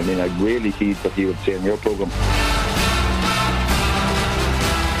 and I mean, I really heed what he would say in your programme.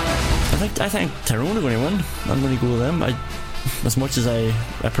 I think Tyrone are going to win. I'm going to go with them. As much as I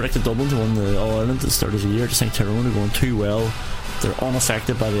predicted Dublin to win the All-Ireland at the start of the year, I just think Tyrone are going too well. They're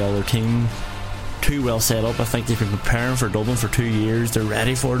unaffected by the other team. Too well set up. I think they've been preparing for Dublin for 2 years. They're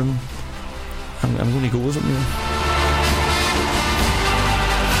ready for them. I'm going to go with them, yeah.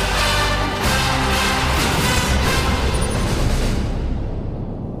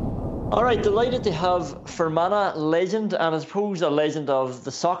 Alright, delighted to have Fermanagh legend, and I suppose a legend of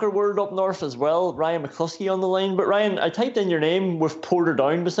the soccer world up north as well, Ryan McCluskey on the line. But Ryan, I typed in your name with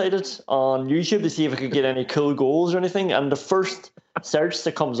Portadown beside it on YouTube to see if I could get any cool goals or anything, and the first search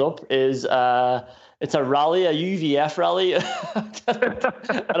that comes up is it's a rally, a UVF rally at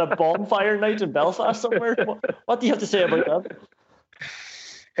a bonfire night in Belfast somewhere. What do you have to say about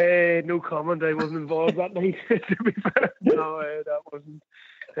that? No comment. I wasn't involved that night, to be fair. No, that wasn't.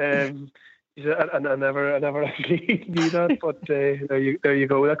 I never actually knew that, but there you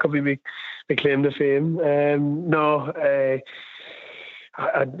go. That could be me claim to fame. No,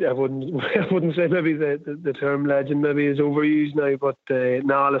 I wouldn't say maybe the term legend maybe is overused now, but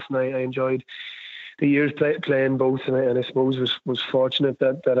no, listen, I enjoyed the years playing both, and I suppose was fortunate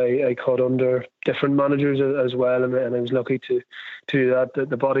that I caught under different managers as well, and I was lucky to do that.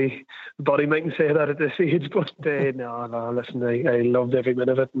 The body mightn't say that at this age, but no, listen, I loved every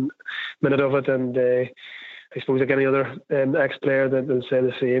minute of it, and I suppose like any other ex-player that will say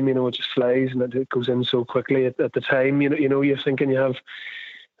the same. It just flies and it goes in so quickly. At the time, you're thinking you have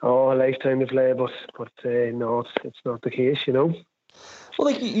a lifetime to play, but no, it's not the case. Well,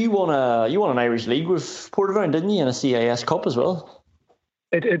 like you won an Irish League with Portadown, didn't you, and a CIS Cup as well?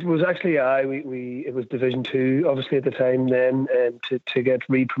 It was actually it was Division 2 obviously at the time then, and to get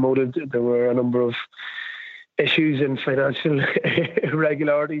re-promoted there were a number of issues and financial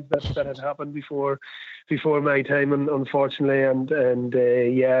irregularities that had happened before my time, and unfortunately, and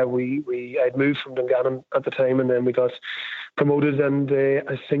I'd moved from Dungannon at the time, and then we got promoted, and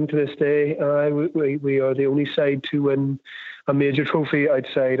I think to this day we are the only side to win a major trophy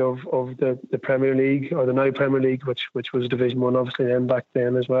outside of the Premier League, or the now Premier League, which was Division 1 obviously then back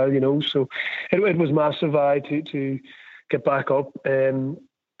then as well, so it was massive to get back up, and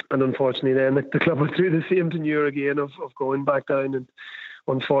unfortunately then the club went through the same tenure again of going back down, and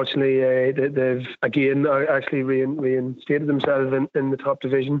unfortunately they've again actually reinstated themselves in the top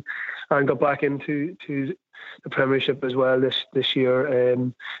division and got back into the Premiership as well this year.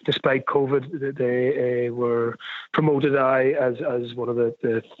 Despite COVID, they were promoted as one of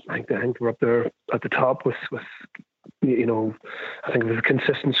the I think we're up there at the top with I think it was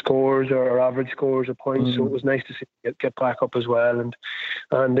consistent scores or average scores or points. So it was nice to see get back up as well, and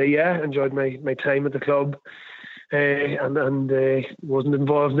enjoyed my time at the club. And wasn't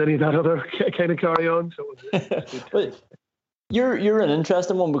involved in any of that other kind of carry on. So well, you're an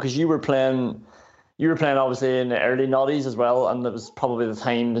interesting one, because you were playing obviously in the early noughties as well, and it was probably the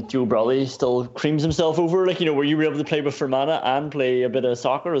time that Joe Brolly still creams himself over, where you were able to play with Fermanagh and play a bit of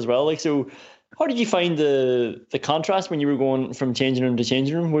soccer as well. So how did you find the contrast when you were going from changing room to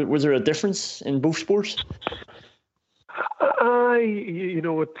changing room? Was there a difference in both sports?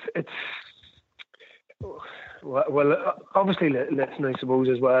 It's well, obviously, listen, I suppose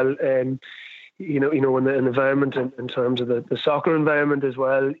as well. In the environment, in terms of the soccer environment as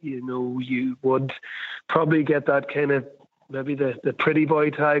well, you would probably get that kind of, maybe the pretty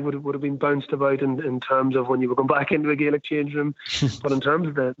boy tag would have been bounced about in terms of when you were going back into a Gaelic change room. But in terms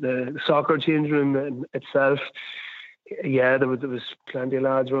of the soccer change room itself, there was plenty of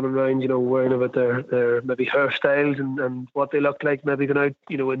lads running around, worrying about their maybe hairstyles and what they looked like, maybe going out,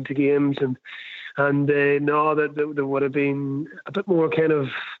 into games, and that there would have been a bit more kind of,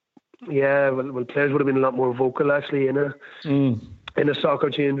 players would have been a lot more vocal actually in a soccer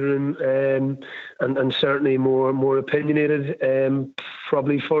change room, and certainly more opinionated,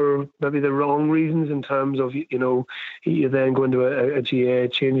 probably for maybe the wrong reasons, in terms of you then go into a GAA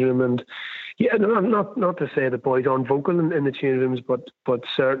change room, and not to say the boys aren't vocal in the change rooms, but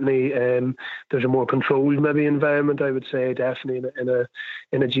certainly there's a more controlled maybe environment, I would say, definitely in a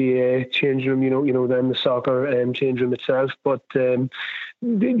GAA change room, than the soccer change room itself. But there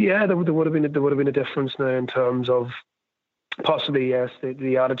would have been a difference now in terms of Possibly, yes,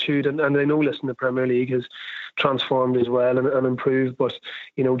 the attitude, and I know, listen, the Premier League has transformed as well and improved, but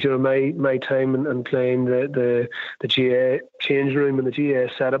during my time and playing the GAA change room and the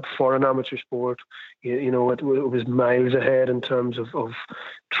GAA setup for an amateur sport, it was miles ahead in terms of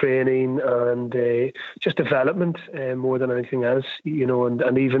training and just development more than anything else,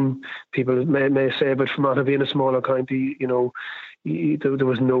 and even people may say, but from out being a smaller county, there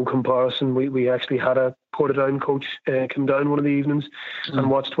was no comparison. We actually had a Portadown coach come down one of the evenings and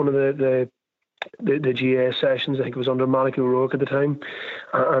watched one of the GA sessions. I think it was under Malik O'Rourke at the time,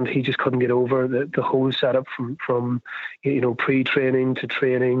 and he just couldn't get over the whole setup from pre-training to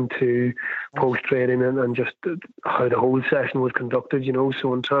training to post-training and just how the whole session was conducted.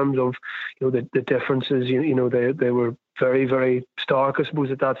 So in terms of the differences, they were very, very stark, I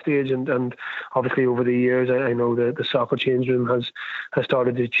suppose, at that stage, and obviously over the years, I know the soccer change room has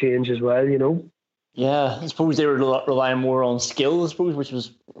started to change as well. Yeah, I suppose they were relying more on skill, I suppose, which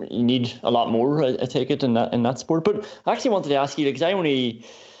was, you need a lot more, I take it, in that sport. But I actually wanted to ask you, because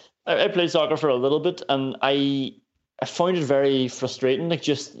I played soccer for a little bit, and I found it very frustrating, like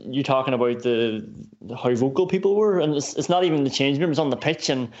just you talking about how vocal people were, and it's not even the changing room, it's on the pitch,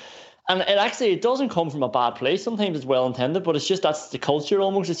 and it doesn't come from a bad place. Sometimes it's well intended, but it's just, that's the culture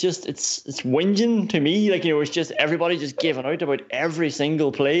almost. It's just it's whinging to me, like, it's just everybody just giving out about every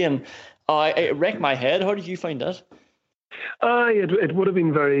single play, and it wrecked my head. How did you find that? It would have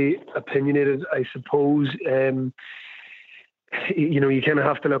been very opinionated, I suppose. You kind of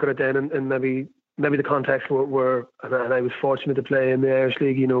have to look at it then, and maybe the context were, and I was fortunate to play in the Irish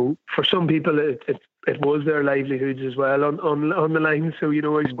League. For some people, it was their livelihoods as well on the line. So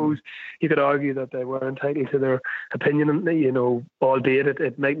I suppose you could argue that they were entitled to their opinion, albeit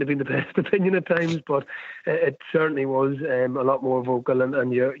it mightn't have been the best opinion at times, but it certainly was a lot more vocal.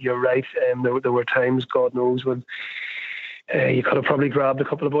 And you're right. There were times, God knows, when you could have probably grabbed a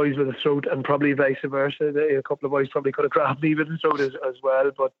couple of boys with the throat, and probably vice versa. A couple of boys probably could have grabbed me with the throat as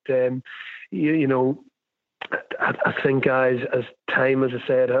well. But I think, guys, as time, as I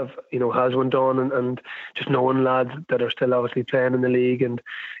said, has went on, and just knowing lads that are still obviously playing in the league, and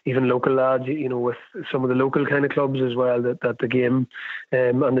even local lads, with some of the local kind of clubs as well, that the game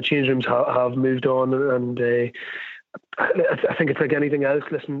and the change rooms have moved on, and I think it's like anything else.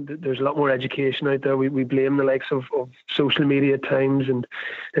 Listen, there's a lot more education out there. We blame the likes of social media at times, and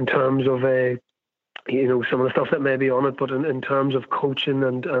in terms of some of the stuff that may be on it, but in terms of coaching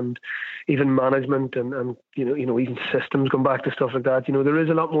and even management and even systems, going back to stuff like that, there is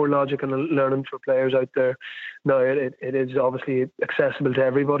a lot more logic and learning for players out there now. It is obviously accessible to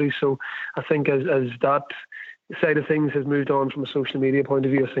everybody. So I think as that side of things has moved on from a social media point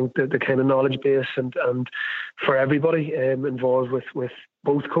of view, I think that the kind of knowledge base and for everybody involved with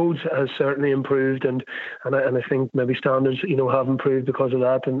both codes has certainly improved, and I think maybe standards have improved because of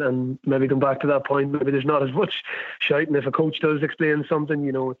that, and maybe going back to that point, maybe there's not as much shouting. If a coach does explain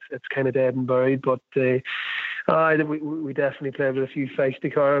something, it's kind of dead and buried, but we definitely played with a few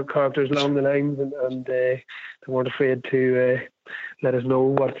feisty characters along the lines, and they weren't afraid to let us know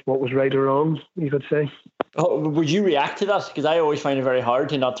what was right or wrong, you could say. Oh, would you react to that? Because I always find it very hard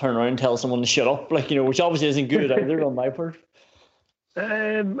to not turn around and tell someone to shut up, which obviously isn't good either on my part.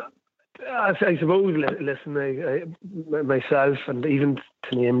 I suppose, listen, myself, and even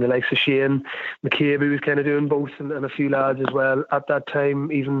to name the likes of Shane McCabe, who was kind of doing both, and a few lads as well at that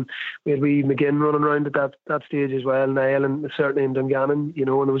time. Even we had McGinn running around at that stage as well, Niall, and certainly in Dungannon, and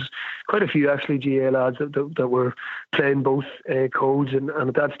there was quite a few actually GA lads that were playing both codes, and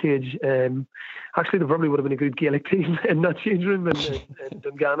at that stage, actually there probably would have been a good Gaelic team in that change room in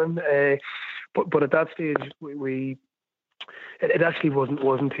Dungannon, but at that stage it actually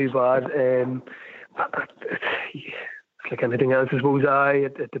wasn't too bad. It's like anything else, I suppose.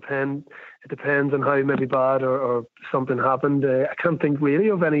 It depends on how maybe bad or something happened. I can't think really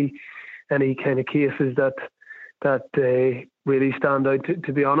of any kind of cases that really stand out.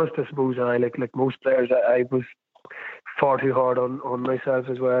 To be honest, I suppose like most players, I was far too hard on myself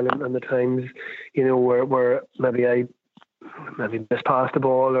as well, and the times where maybe I mispassed the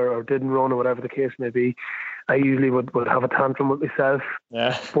ball or didn't run or whatever the case may be, I usually would have a tantrum with myself,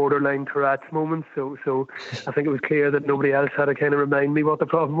 borderline Tourette's moments. So I think it was clear that nobody else had to kind of remind me what the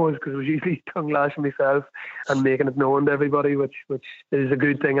problem was, because I was usually tongue lashing myself and making it known to everybody, which is a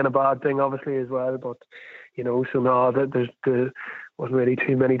good thing and a bad thing, obviously, as well. But so now that there wasn't really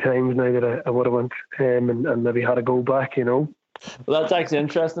too many times now that I would have went and maybe had to go back. Well, that's actually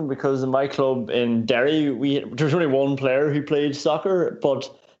interesting, because in my club in Derry, there was only one player who played soccer, but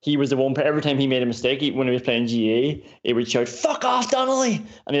he was the one. Every time he made a mistake, when he was playing GAA, he would shout "fuck off, Donnelly,"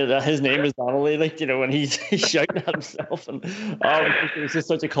 and his name is Donnelly. Like, you know, when he's shouting at himself, and it was just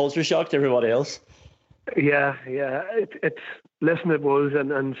such a culture shock to everybody else. Yeah. Listen, it was,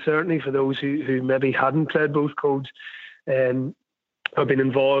 and certainly for those who maybe hadn't played both codes, or been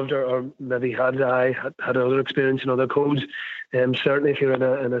involved, or maybe had other experience in other codes. Certainly, if you're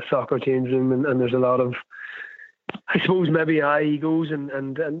in a soccer change room and there's a lot of, I suppose, maybe egos and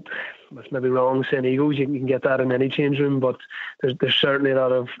it's maybe wrong saying egos. You can get that in any change room, but there's certainly a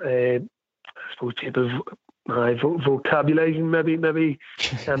lot of I suppose people vocabularizing maybe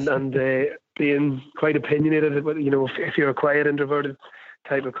and being quite opinionated. You know, if you're a quiet, introverted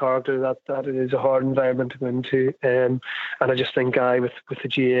type of character, that is a hard environment to go into. And I just think, with the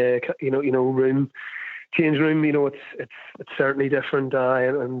GAA, change room, you know, it's certainly different.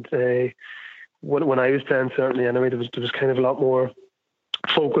 When I was playing, certainly anyway, there was kind of a lot more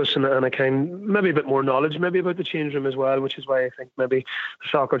focus and a kind, maybe a bit more knowledge maybe about the change room as well, which is why I think maybe the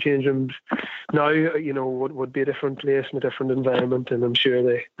soccer change rooms now, you know, would be a different place and a different environment, and I'm sure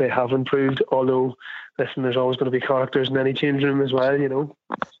they have improved, although listen, there's always going to be characters in any change room as well, you know.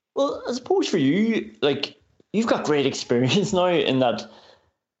 Well, I suppose for you, like, you've got great experience now in that,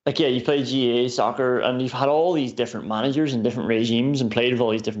 like, yeah, you played GAA soccer and you've had all these different managers and different regimes and played with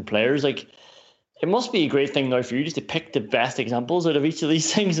all these different players. Like, it must be a great thing now for you just to pick the best examples out of each of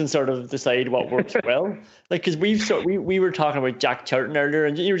these things and sort of decide what works well. Like, because we were talking about Jack Charlton earlier,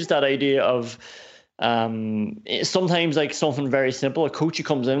 and you were just that idea of sometimes, like, something very simple, a coach who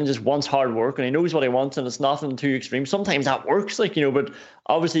comes in and just wants hard work and he knows what he wants and it's nothing too extreme. Sometimes that works, like, you know, but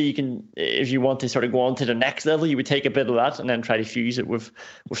obviously you can, if you want to sort of go on to the next level, you would take a bit of that and then try to fuse it with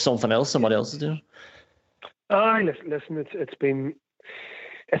something else somebody else is doing. Listen,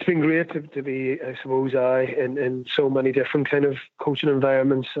 it's been great to be, I suppose, in so many different kind of coaching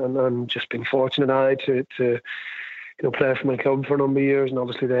environments, and just been fortunate to you know, play for my club for a number of years, and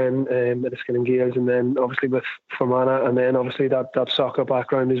obviously then at the Skin and Gales, and then obviously with Fermanagh, and then obviously that soccer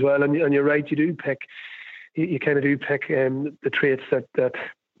background as well. And you're right, you kind of do pick the traits that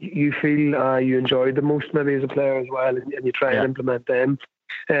you feel you enjoyed the most maybe as a player as well, and you try and implement them.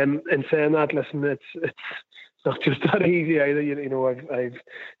 And saying that, listen, it's not just that easy either. You know, I've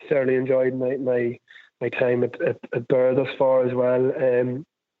certainly enjoyed my time at Burr thus far as well.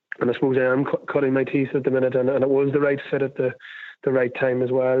 And I suppose I am cutting my teeth at the minute, and it was the right fit at the right time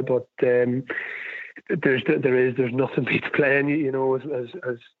as well. But there's nothing beats playing. You know, as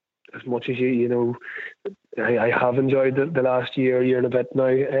much as you know, I have enjoyed the last year and a bit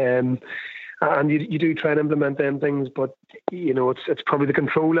now. And you do try and implement them things, but you know, it's probably the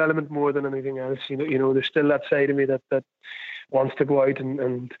control element more than anything else. You know, there's still that side of me that wants to go out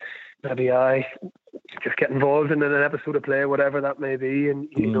and maybe I just get involved in an episode of play, whatever that may be, and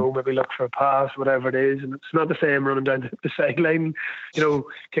you know, maybe look for a pass, whatever it is. And it's not the same running down the sideline, you know,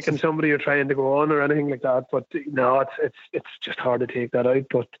 kicking somebody or trying to go on or anything like that. But no, it's just hard to take that out.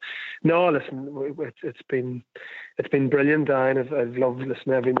 But no, listen, it's been brilliant, and I've loved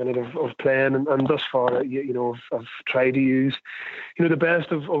listening every minute of playing, and thus far, you know, I've tried to use, you know, the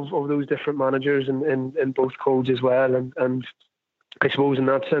best of those different managers in both codes as well, and I suppose in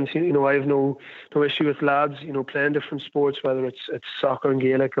that sense, you know, I have no issue with lads, you know, playing different sports, whether it's soccer and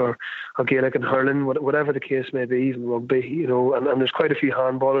Gaelic or Gaelic and hurling, whatever the case may be, even rugby, you know, and there's quite a few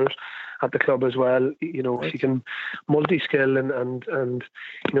handballers at the club as well. You know, if you can multi-skill and you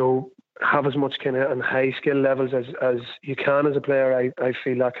know, have as much kind of and high skill levels as you can as a player, I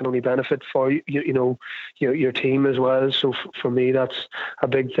feel that can only benefit for you know, your team as well. So for me, that's a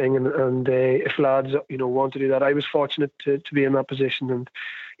big thing. And if lads, you know, want to do that, I was fortunate to be in that position, and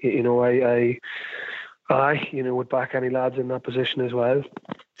you know, I you know, would back any lads in that position as well.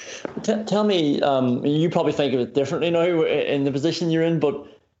 Tell me, you probably think of it differently now in the position you're in, but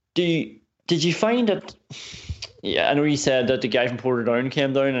did you find that? Yeah, I know you said that the guy from Portadown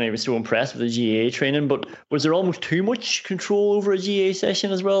came down and he was so impressed with the GAA training, but was there almost too much control over a GAA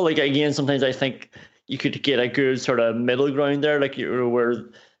session as well? Like, again, sometimes I think you could get a good sort of middle ground there, like, you know, where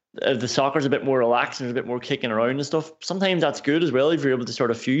the soccer's a bit more relaxed and there's a bit more kicking around and stuff. Sometimes that's good as well if you're able to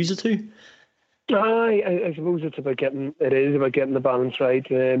sort of fuse the two. I suppose it's about getting the balance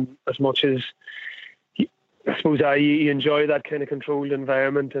right. As much as I suppose you enjoy that kind of controlled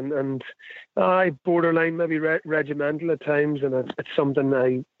environment, and borderline maybe regimental at times, and it's something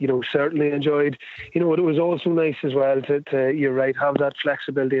I, you know, certainly enjoyed. You know, it was also nice as well to you're right, have that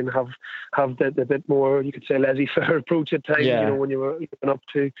flexibility and have the bit more, you could say, laissez-faire approach at times. You know, when you were up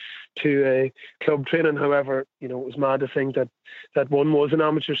to a club training. However, you know, it was mad to think that that one was an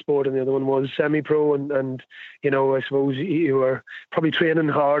amateur sport and the other one was semi-pro, and I suppose you were probably training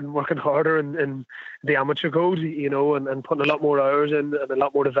hard and working harder in the amateur code, and putting a lot more hours in and a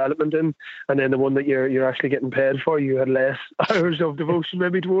lot more development in, and then the one that you're actually getting paid for, you had less hours of devotion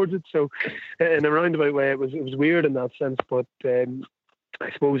maybe towards it. So in a roundabout way, it was weird in that sense, but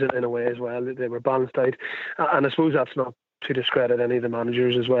I suppose in a way as well they were balanced out, and I suppose that's not to discredit any of the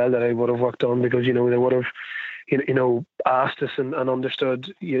managers as well that I would have worked on, because they would have asked us and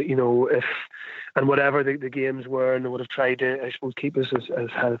understood if and whatever the games were, and they would have tried to, I suppose, keep us as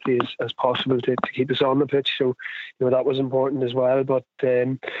healthy as possible to keep us on the pitch. So that was important as well. But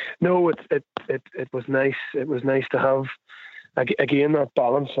no, it was nice. It was nice to have again that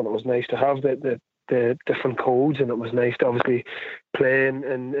balance, and it was nice to have the different codes, and it was nice to obviously play in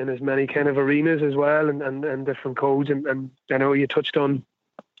as many kind of arenas as well, and different codes, and I know you touched on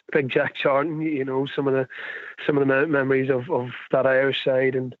big Jack Charlton, some of the memories of that Irish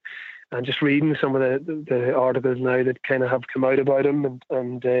side, and just reading some of the articles now that kind of have come out about him,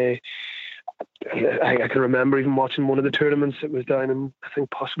 and I can remember even watching one of the tournaments. It was down in, I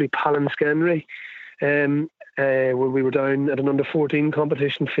think, possibly Pallinskenry, where we were down at an under-14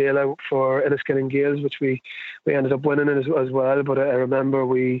 competition fail out for Enniskillen Gales, which we ended up winning it as well. But I remember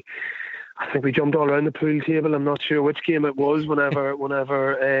I think we jumped all around the pool table. I'm not sure which game it was whenever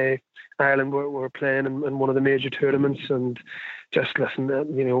Ireland were playing in one of the major tournaments, and just listen,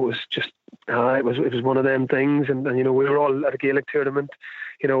 it was just it was one of them things, and we were all at a Gaelic tournament,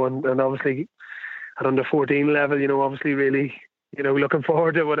 and obviously at under 14 level, obviously really looking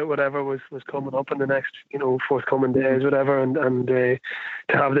forward to whatever was coming up in the next forthcoming days, whatever, and to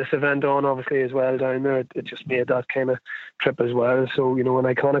have this event on obviously as well down there, it just made that kind of trip as well. So an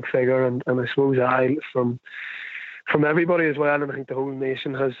iconic figure, and I suppose from everybody as well, and I think the whole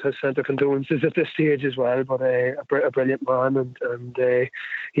nation has sent their condolences at this stage as well. But a brilliant man, and it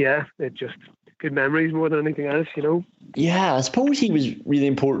just good memories more than anything else. Yeah, I suppose he was really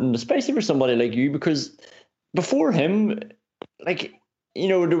important, especially for somebody like you, because before him,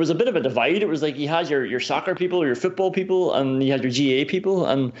 there was a bit of a divide. It was like you had your soccer people or your football people, and you had your GAA people,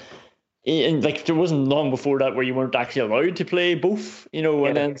 and there wasn't long before that where you weren't actually allowed to play both,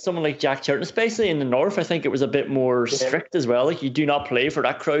 and then someone like Jack Charlton, especially in the north, I think it was a bit more strict as well. You do not play for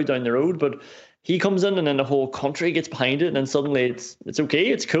that crowd down the road, but he comes in and then the whole country gets behind it, and then suddenly it's okay,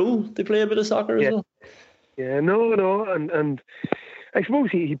 it's cool to play a bit of soccer as well. Yeah, no, and I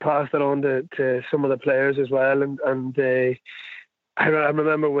suppose he passed it on to some of the players as well, and I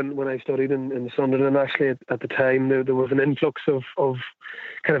remember when I studied in Sunderland, actually at the time there was an influx of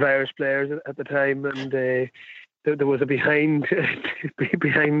kind of Irish players at the time, and there was a behind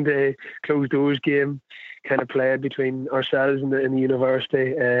closed doors game kind of played between ourselves and the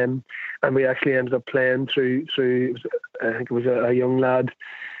university, and we actually ended up playing through I think it was a young lad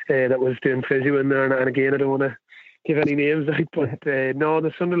that was doing physio in there, and again I don't want to give any names out, but no,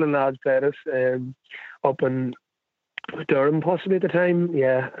 the Sunderland lads played us up in Durham possibly at the time,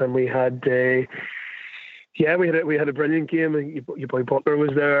 and we had we had a brilliant game. Your boy Butler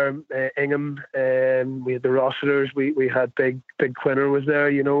was there, Ingham, we had the Rossiters, we had big Quinner was there,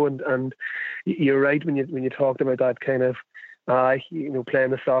 and you're right when you talked about that kind of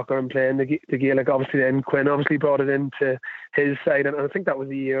playing the soccer and playing the Gaelic. Obviously then Quinn obviously brought it into his side, and I think that was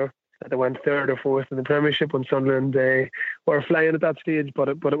the year that they went third or fourth in the Premiership when Sunderland were flying at that stage. But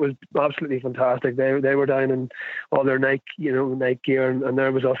it was absolutely fantastic. They were down in all their Nike gear, and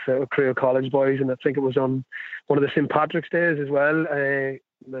there was us, a crew of college boys, and I think it was on one of the St. Patrick's Days as well.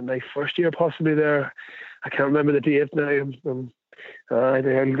 My first year possibly there. I can't remember the date now. The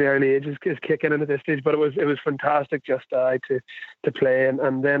early age is kicking in at this stage, but it was fantastic just to play,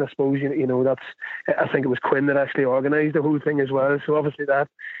 and then I suppose that's, I think it was Quinn that actually organised the whole thing as well. So obviously that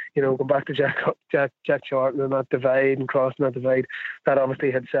going back to Jack Charlton and that divide and crossing that divide, that obviously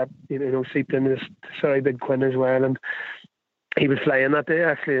had seeped into this sorry big Quinn as well, and he was flying that day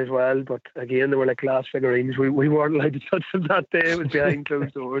actually as well, but again they were like glass figurines. We weren't allowed to touch them that day. It was behind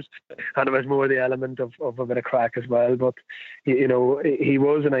closed doors, and it was more the element of a bit of crack as well. But he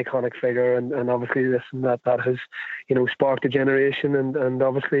was an iconic figure, and obviously that has sparked a generation, and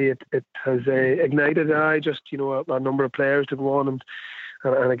obviously it has ignited just a number of players to go on, and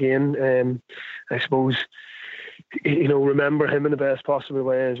again I suppose remember him in the best possible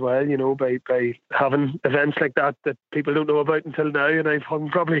way as well, by having events like that people don't know about until now, and I've hung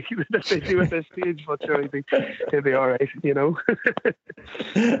probably a bit busy with this stage, but sure, he'll be all right,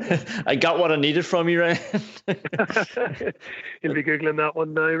 I got what I needed from you, Ryan. He'll be Googling that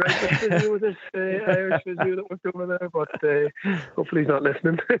one now, right? With this Irish physio that worked over there, but hopefully he's not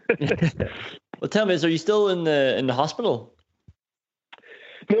listening. Well, tell me, are you still in the hospital?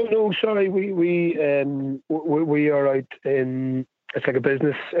 No, sorry. We are out in, it's like a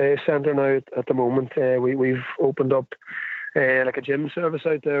business centre now at the moment. We've opened up like a gym service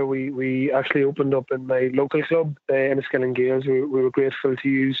out there. We actually opened up in my local club in Enniskillen Gales. We were grateful to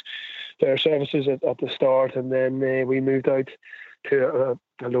use their services at the start, and then we moved out to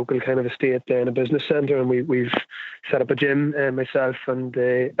a local kind of estate in a business centre, and we've set up a gym, myself and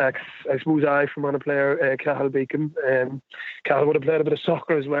I suppose from on a player, Cahill Beacom. Cahill would have played a bit of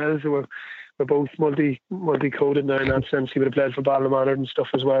soccer as well, so we're both multi-coded now in that sense. He would have played for Ballymannard and stuff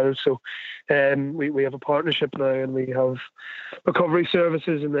as well. So we have a partnership now, and we have recovery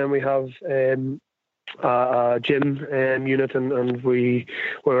services, and then we have a gym unit, and we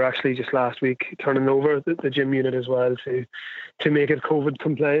were actually just last week turning over the gym unit as well to make it COVID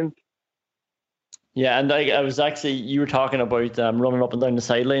compliant. Yeah, and I was actually, you were talking about running up and down the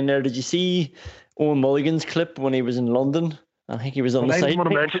sideline there. Did you see Owen Mulligan's clip when he was in London? I think he was on the side. I didn't want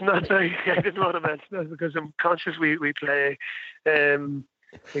to mention that now. I didn't want to mention that because I'm conscious we play.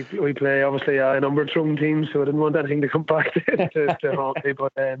 We play obviously a number of Throne teams, so I didn't want anything to come back to haunt me.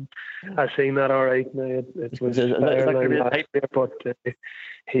 But I've seen that all right now. It was but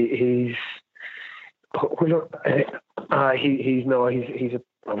he's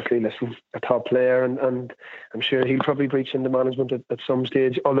obviously a top player, and I'm sure he'll probably breach into management at some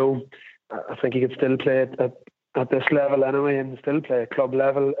stage. Although I think he could still play at this level anyway, and still play at club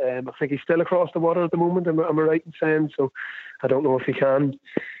level. I think he's still across the water at the moment. Am I right in saying? So I don't know if he can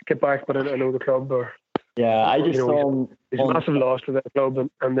get back, but I know the club are. Yeah, I just saw him. He's a massive loss to their club,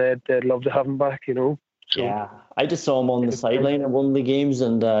 and they'd love to have him back. So. Yeah, I just saw him on the sideline in one of the games,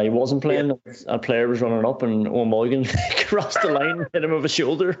 and he wasn't playing. A player was running up, and Owen Mulligan crossed the line, hit him with a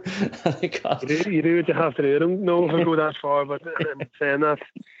shoulder. You do what you have to do. I don't know if I'll go that far, but I'm saying that.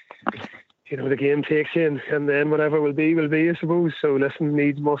 The game takes you, and then whatever will be, I suppose. So listen,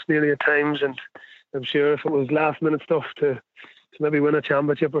 needs must nearly at times, and I'm sure if it was last minute stuff to maybe win a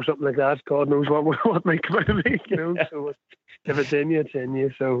championship or something like that, God knows what might come out of me, So if it's in you, it's in you.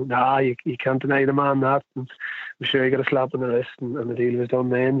 So you can't deny the man that. And I'm sure he got a slap on the wrist, and the deal was done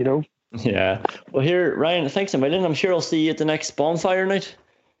then, Yeah. Well, here, Ryan, thanks a million. I'm sure I'll see you at the next bonfire night.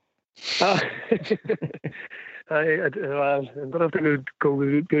 I'm going to have to go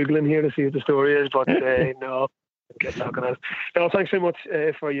Googling here to see what the story is, but no, get looking at it. No, thanks very much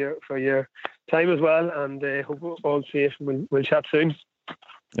for your time as well, and hope we're all safe, and we'll chat soon.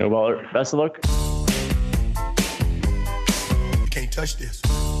 No bother. Best of luck. You can't touch this.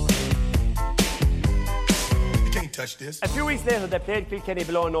 You can't touch this. A few weeks later, they played Kilkenny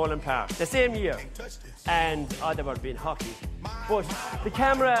below Nolan Park, the same year, and they were being hockey. But the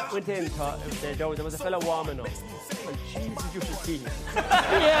camera went in, there was a fellow warming up. And Jesus, you should see him.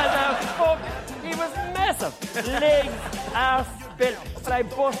 He was massive. Legs, arse, built. But I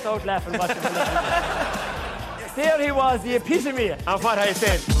burst out laughing watching him. There he was, the epitome of what I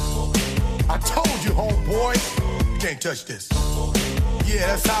said. I told you, homeboy, you can't touch this. Yeah,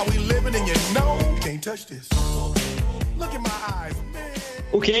 that's how we living, and you can't touch this. Look in my eyes, man.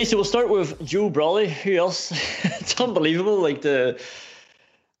 Okay, so we'll start with Joe Brawley. Who else? It's unbelievable, like the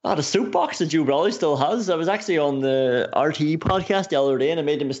soapbox that Joe Brawley still has. I was actually on the RTE podcast the other day, and I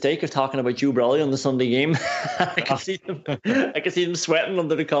made the mistake of talking about Joe Brawley on the Sunday game. I could see them sweating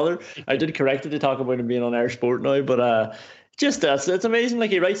under the collar. I did correct it to talk about him being on Air Sport now, but it's amazing.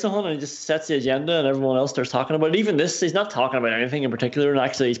 Like, he writes something and he just sets the agenda, and everyone else starts talking about it. Even this, he's not talking about anything in particular, and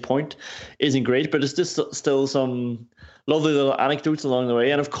actually his point isn't great, but it's just still some lovely little anecdotes along the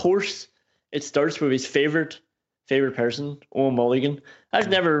way. And of course, it starts with his favorite person, Owen Mulligan. I've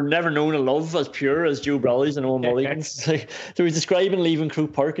never known a love as pure as Joe Brawley's and Owen Mulligan's. So he's describing leaving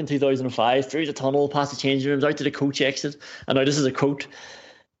Croke Park in 2005, through the tunnel, past the changing rooms, out to the coach exit. And now this is a quote.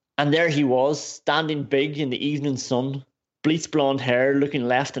 And there he was, standing big in the evening sun, bleached blonde hair, looking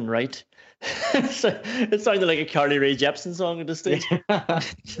left and right. It sounded like a Carly Rae Jepsen song at this stage.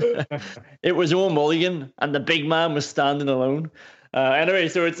 It was Owen Mulligan, and the big man was standing alone. Anyway,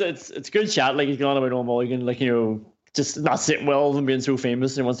 so it's good chat. Like, he's gone on about Owen Mulligan, like, just not sitting well with him being so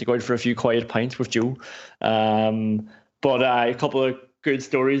famous, and wants to go out for a few quiet pints with Joe. But a couple of good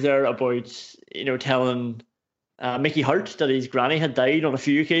stories there about telling Mickey Hart that his granny had died on a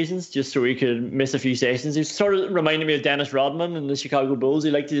few occasions just so he could miss a few sessions. He sort of reminded me of Dennis Rodman in the Chicago Bulls.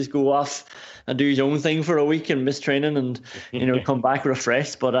 He liked to just go off and do his own thing for a week and miss training and come back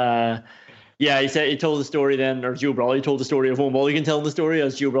refreshed. But he told the story then, or Joe Brawley told the story of Owen Mulligan telling the story,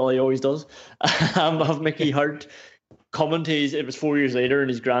 as Joe Brawley always does, of Mickey Hart coming to it was 4 years later, and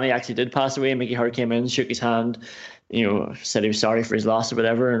his granny actually did pass away, and Mickey Hart came in, shook his hand, said he was sorry for his loss or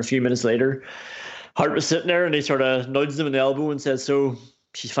whatever, and a few minutes later Hart was sitting there, and he sort of nudged him in the elbow and said, "So,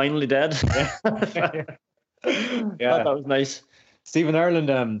 she's finally dead. Yeah. That was nice. Stephen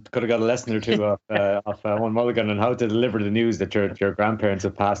Ireland could have got a lesson or two of Owen Mulligan on how to deliver the news that your grandparents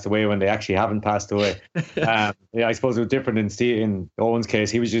have passed away when they actually haven't passed away. Yeah, I suppose it was different in Owen's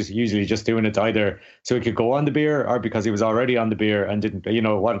case. He was usually just doing it either so he could go on the beer or because he was already on the beer and didn't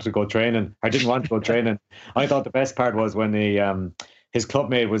wanted to go training or didn't want to go training. I thought the best part was when his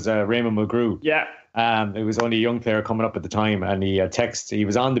clubmate was Raymond McGrew. Yeah. It was only a young player coming up at the time, and he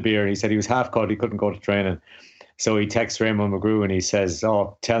was on the beer and he said he was half cut, he couldn't go to training. So he texts Raymond McGrew and he says,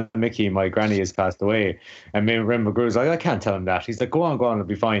 "Oh, tell Mickey my granny has passed away." And Raymond McGrew's like, "I can't tell him that." He's like, Go on, it'll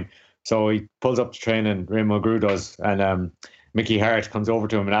be fine." So he pulls up to training, Raymond McGrew does, and Mickey Hart comes over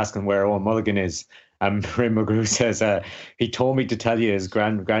to him and asks him where Owen Mulligan is. And Raymond McGrew says, "He told me to tell you his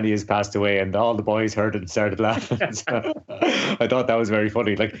granny has passed away," and all the boys heard it and started laughing. So I thought that was very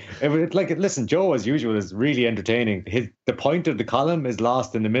funny. Listen, Joe, as usual, is really entertaining. The point of the column is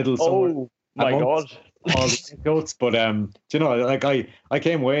lost in the middle somewhere. Oh my God. All the notes, but I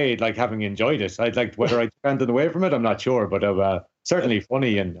came away having enjoyed it. Whether I took away from it, I'm not sure, but certainly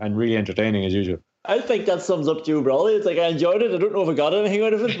funny and really entertaining as usual. I think that sums up Joe Brawley. It's like I enjoyed it. I don't know if I got anything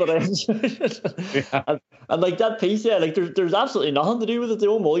out of it, but I enjoyed it. Yeah. And that piece, there's absolutely nothing to do with it. The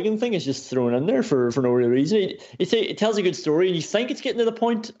old Mulligan thing is just thrown in there for no real reason. It tells a good story, and you think it's getting to the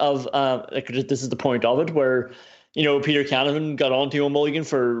point of this is the point of it where Peter Canavan got on to old Mulligan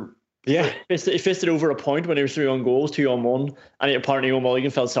for. Yeah, he fisted over a point when he was 3 on goals, 2 on 1, and apparently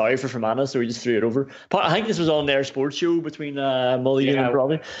Mulligan felt sorry for Fermanagh, so he just threw it over. I think this was on their sports show between Mulligan and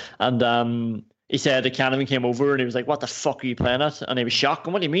Brawley, and he said that Canavan came over and he was like, "What the fuck are you playing at?" And he was shocked.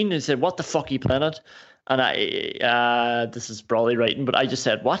 And what do you mean? He said, "What the fuck are you playing at?" And this is Brawley writing, but I just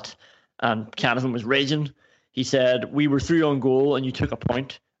said, "What?" And Canavan was raging. He said, "We were 3 on goal and you took a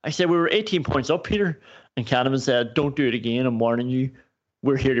point." I said, "We were 18 points up, Peter." And Canavan said, "Don't do it again. I'm warning you.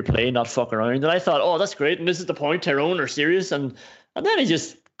 We're here to play, not fuck around." And I thought, oh, that's great. And this is the point. Tyrone are serious. And then he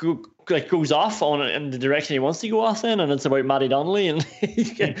just goes off in the direction he wants to go off in. And it's about Matty Donnelly. And he's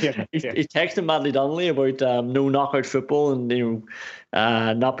texting Matty Donnelly about no knockout football and,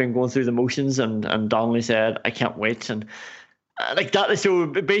 not being going through the motions. And Donnelly said, "I can't wait." And that. So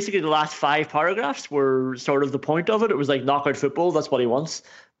basically the last 5 paragraphs were sort of the point of it. It was like knockout football. That's what he wants.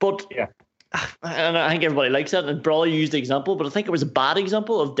 But yeah. And I think everybody likes that. And Brawley used the example, but I think it was a bad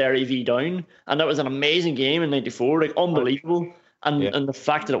example of Derry v Down. And that was an amazing game in '94, unbelievable. And the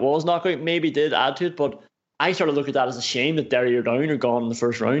fact that it was knockout maybe did add to it. But I sort of look at that as a shame that Derry or Down are gone in the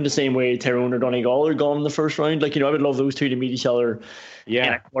first round, the same way Tyrone or Donegal are gone in the first round. I would love those two to meet each other in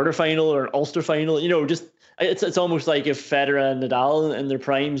a quarterfinal or an Ulster final. It's almost like if Federer and Nadal in their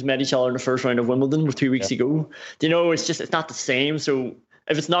primes met each other in the first round of Wimbledon with 2 weeks to go. It's not the same. So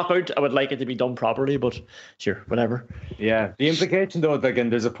if it's knockout, I would like it to be done properly, but sure, whatever. Yeah, the implication though,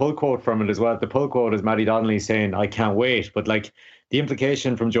 and there's a pull quote from it as well. The pull quote is Matty Donnelly saying, "I can't wait," but the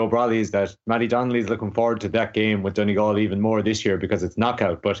implication from Joe Brawley is that Matty Donnelly is looking forward to that game with Donegal even more this year because it's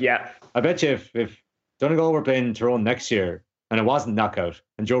knockout. But yeah, I bet you if Donegal were playing Tyrone next year and it wasn't knockout,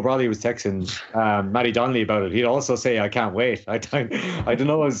 and Joe Brawley was texting Matty Donnelly about it, he'd also say, "I can't wait." I don't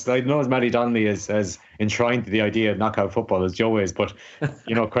know as Matty Donnelly is as enshrined to the idea of knockout football as Joe is, but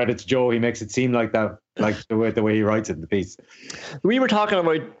credit to Joe, he makes it seem like that, the way he writes it in the piece. We were talking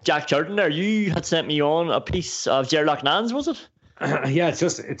about Jack Charlton there. You had sent me on a piece of Ger Loughnan's, was it? Yeah,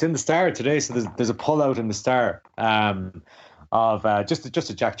 it's in the Star today, so there's a pull out in the Star of just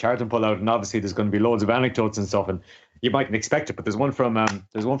a Jack Charlton pull out, and obviously there's going to be loads of anecdotes and stuff, and you mightn't expect it, but there's one from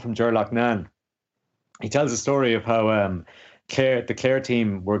Ger Loughnane. He tells a story of how the Clare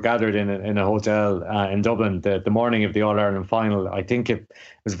team were gathered in a hotel in Dublin the morning of the All Ireland final. I think it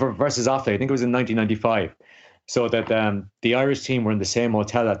was versus Offaly. I think it was in 1995. So that the Irish team were in the same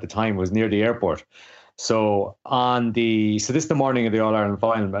hotel at the time, was near the airport. So this is the morning of the All Ireland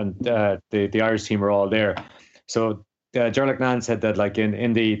final, and the Irish team were all there. So Ger Loughnane said that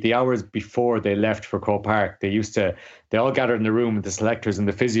in the hours before they left for Croke Park, they all gathered in the room with the selectors and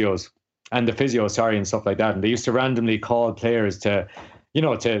the physios and stuff like that. And they used to randomly call players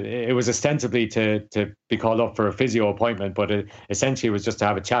it was ostensibly to be called up for a physio appointment, but it essentially was just to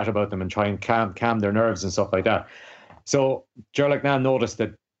have a chat about them and try and calm their nerves and stuff like that. So Ger Loughnane noticed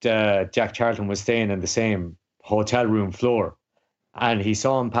that Jack Charlton was staying in the same hotel room floor, and he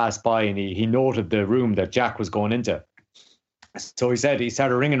saw him pass by, and he noted the room that Jack was going into. So he said he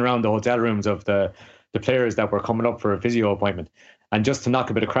started ringing around the hotel rooms of the players that were coming up for a physio appointment, and just to knock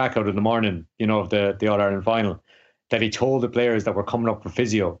a bit of crack out in the morning, of the All Ireland final, that he told the players that were coming up for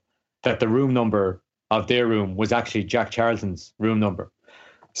physio that the room number of their room was actually Jack Charlton's room number.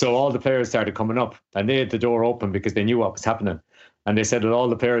 So all the players started coming up, and they had the door open because they knew what was happening. And they said that all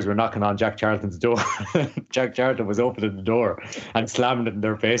the players were knocking on Jack Charlton's door. Jack Charlton was opening the door and slamming it in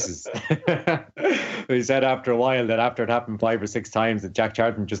their faces. He said after a while that after it happened 5 or 6 times that Jack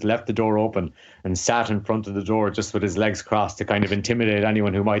Charlton just left the door open and sat in front of the door just with his legs crossed to kind of intimidate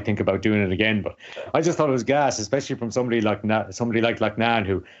anyone who might think about doing it again. But I just thought it was gas, especially from somebody like Nan,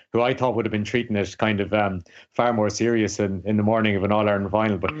 who I thought would have been treating it kind of far more serious in the morning of an All-Ireland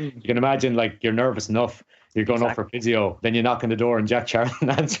final. But you can imagine, like, you're nervous enough. You're going up for physio, then you knock on the door and Jack Charlton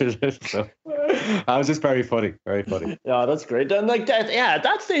answers it. So I was just very funny, very funny. Yeah, that's great. And like that, at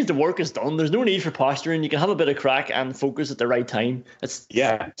that stage the work is done. There's no need for posturing. You can have a bit of crack and focus at the right time. It's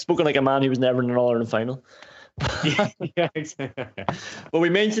spoken like a man who was never in an All-Ireland final. Yeah, exactly. Well, we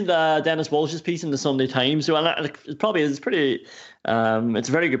mentioned Dennis Walsh's piece in the Sunday Times, so it probably is pretty. It's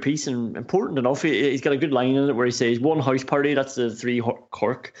a very good piece and important enough. He's got a good line in it where he says, "One house party, that's the 3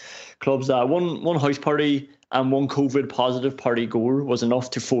 Cork clubs. One house party and 1 COVID positive party goer was enough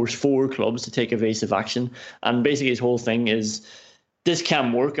to force 4 clubs to take evasive action." And basically, his whole thing is this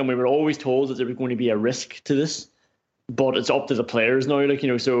can't work, and we were always told that there was going to be a risk to this. But it's up to the players now,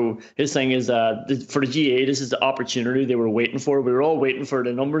 so his thing is for the GAA, this is the opportunity they were waiting for. We were all waiting for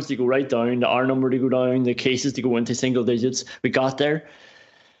the numbers to go right down, the R number to go down, the cases to go into single digits. We got there.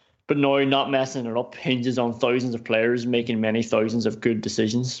 But now not messing it up hinges on thousands of players making many thousands of good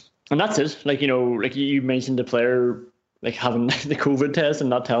decisions. And that's it. Like you mentioned the player like having the COVID test and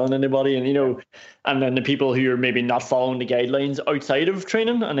not telling anybody, and and then the people who are maybe not following the guidelines outside of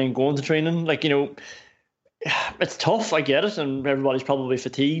training and then going to training, it's tough, I get it, and everybody's probably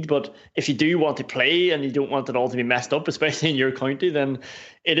fatigued, but if you do want to play and you don't want it all to be messed up, especially in your county, then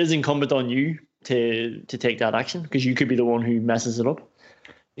it is incumbent on you to take that action, because you could be the one who messes it up.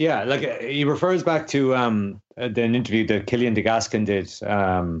 Yeah, like he refers back to an interview that Killian de Gascon did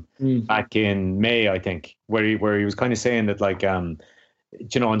back in May, I think, where he was kind of saying that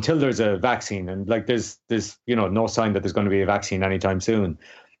until there's a vaccine, and there's no sign that there's going to be a vaccine anytime soon,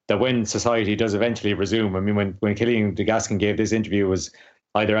 that when society does eventually resume, I mean, when Killian de Gascon gave this interview, it was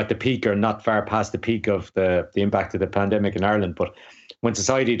either at the peak or not far past the peak of the impact of the pandemic in Ireland. But when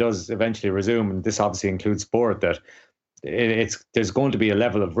society does eventually resume, and this obviously includes sport, that there's going to be a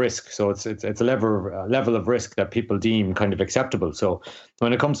level of risk. So it's a level of risk that people deem kind of acceptable. So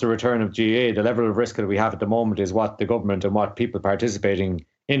when it comes to return of GAA, the level of risk that we have at the moment is what the government and what people participating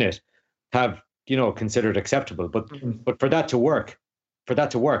in it have considered acceptable. But for that to work,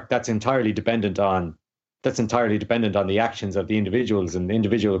 that's entirely dependent on the actions of the individuals and the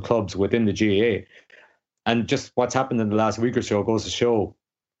individual clubs within the GAA. And just what's happened in the last week or so goes to show,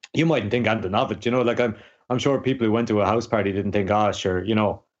 you mightn't think anything of it. I'm sure people who went to a house party didn't think, sure,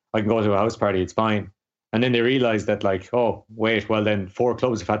 I can go to a house party, it's fine. And then they realized that, oh, wait, well then 4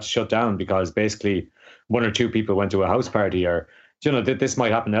 clubs have had to shut down because basically 1 or 2 people went to a house party, or this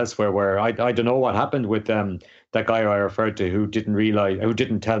might happen elsewhere, where I don't know what happened with that guy I referred to who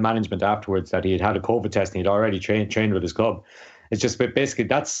didn't tell management afterwards that he had a COVID test and he'd already trained with his club. It's just basically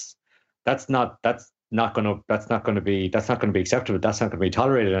that's not going to be acceptable. That's not going to be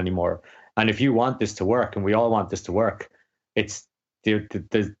tolerated anymore. And if you want this to work, and we all want this to work, there's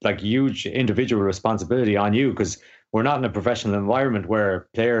huge individual responsibility on you, because we're not in a professional environment where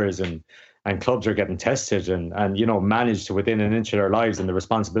players and clubs are getting tested and managed to within an inch of their lives, and the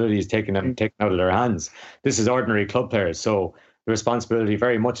responsibility is taken out of their hands. This is ordinary club players, so the responsibility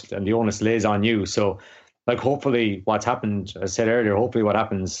very much and the onus lays on you. So hopefully what's happened, as I said earlier,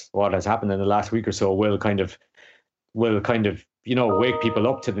 what has happened in the last week or so will kind of wake people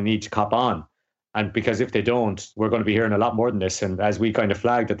up to the need to cop on. And because if they don't, we're going to be hearing a lot more than this. And as we kind of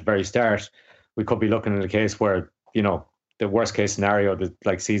flagged at the very start, we could be looking at a case where the worst case scenario,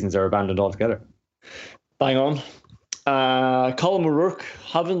 that seasons are abandoned altogether. Bang on. Colin O'Rourke,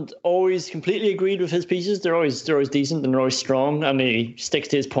 haven't always completely agreed with his pieces. They're always decent and they're always strong, and he sticks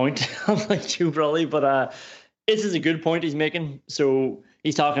to his point, unlike you probably. But this is a good point he's making. So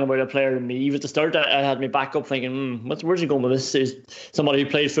he's talking about a player in Meath. At the start, I had me back up thinking, where's he going with this? Is somebody who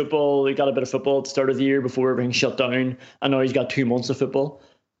played football, he got a bit of football at the start of the year before everything shut down, and now he's got 2 months of football.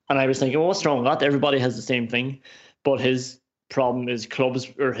 And I was thinking, well, what's wrong with that? Everybody has the same thing. But his problem is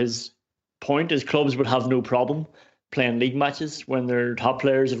his point is clubs would have no problem playing league matches when their top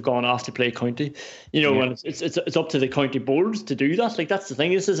players have gone off to play county. And it's up to the county boards to do that. That's the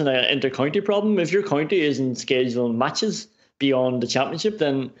thing. This isn't an inter-county problem. If your county isn't scheduling matches beyond the championship,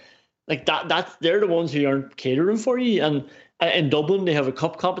 then they're the ones who aren't catering for you. And in Dublin, they have a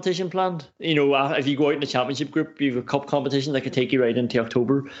cup competition planned. If you go out in the championship group, you have a cup competition that could take you right into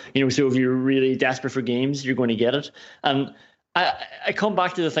October. So if you're really desperate for games, you're going to get it. And I come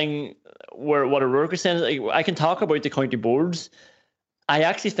back to the thing where what O'Rourke is saying is, I can talk about the county boards, I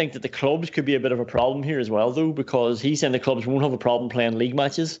actually think that the clubs could be a bit of a problem here as well, though, because he's saying the clubs won't have a problem playing league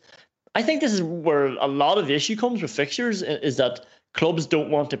matches. I think this is where a lot of the issue comes with fixtures, is that clubs don't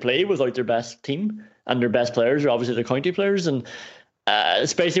want to play without their best team, and their best players are obviously their county players, and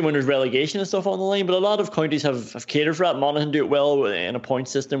especially when there's relegation and stuff on the line. But a lot of counties have catered for that. Monaghan do it well in a point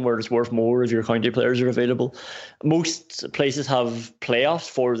system where it's worth more if your county players are available. Most places have playoffs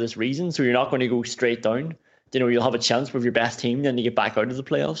for this reason, so you're not going to go straight down. You'll have a chance with your best team then to get back out of the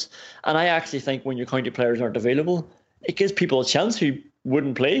playoffs. And I actually think when your county players aren't available, it gives people a chance who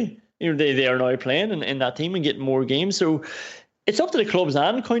wouldn't play. They are now playing in that team and getting more games. So it's up to the clubs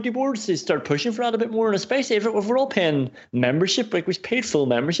and county boards to start pushing for that a bit more. And especially if we're all paying membership, like we've paid full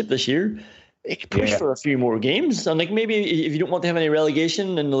membership this year, it could push for a few more games. And like maybe if you don't want to have any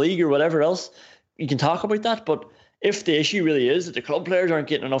relegation in the league or whatever else, you can talk about that. But if the issue really is that the club players aren't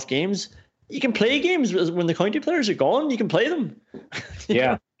getting enough games, you can play games when the county players are gone. You can play them.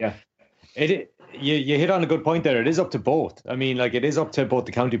 Yeah. You hit on a good point there. It is up to both. I mean, like, it is up to both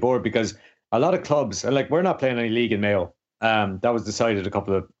the county board, because a lot of clubs, and like, we're not playing any league in Mayo. That was decided a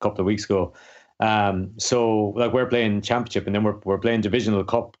couple of weeks ago. So like, we're playing championship, and then we're playing divisional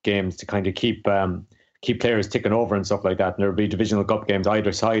cup games to kind of keep players ticking over and stuff like that. And there'll be divisional cup games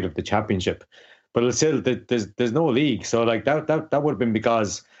either side of the championship. But it's still, there's no league. So like that would have been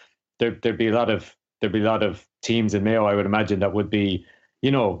because there'd be a lot of teams in Mayo, I would imagine, that would be,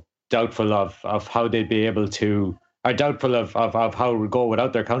 doubtful of how they'd be able to, are doubtful of how it would go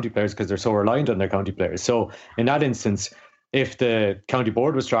without their county players, because they're so reliant on their county players. So in that instance, if the county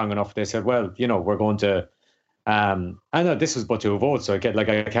board was strong enough, they said, well, we're going to, I know this was put to a vote, so I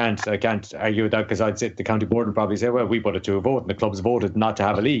can't argue with that, because I'd say the county board would probably say, well, we put it to a vote and the clubs voted not to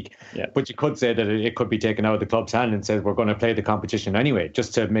have a league. Yeah. But you could say that it could be taken out of the club's hand and said, we're going to play the competition anyway,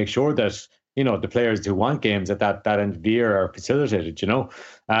 just to make sure that, the players who want games at that end of the year are facilitated,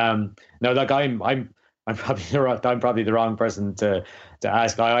 Now, like, I'm probably the wrong person to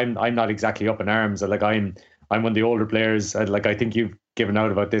ask. I'm not exactly up in arms. Like, I'm one of the older players. I think you've given out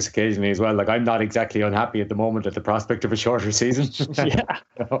about this occasionally as well. Like, I'm not exactly unhappy at the moment at the prospect of a shorter season. Yeah.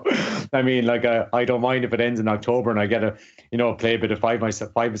 I mean, like, I don't mind if it ends in October and I get to, play a bit of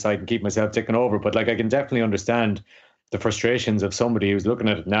five-a-side and keep myself ticking over. But like, I can definitely understand the frustrations of somebody who's looking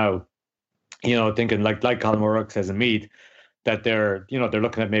at it now, thinking like Colin O'Rourke says in Meath, that they're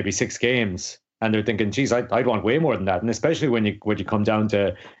looking at maybe 6 games and they're thinking, geez, I'd want way more than that. And especially when you come down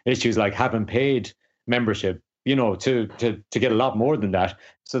to issues like having paid membership, to get a lot more than that.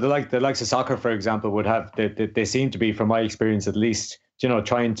 So the likes of soccer, for example, would have, they seem to be, from my experience at least,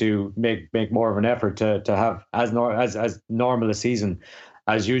 trying to make more of an effort to have as normal a season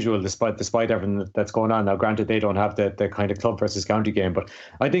as usual, despite everything that's going on. Now, granted, they don't have the kind of club versus county game, but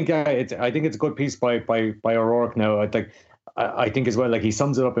I think it's a good piece by O'Rourke. Now, I think as well, like, he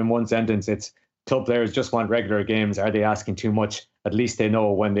sums it up in one sentence. It's, club players just want regular games. Are they asking too much? At least they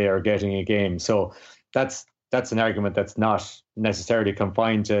know when they are getting a game. So that's an argument that's not necessarily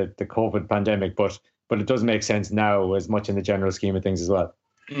confined to the COVID pandemic, but it does make sense now, as much in the general scheme of things as well.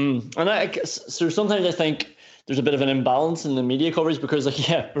 And so sometimes I think there's a bit of an imbalance in the media coverage, because,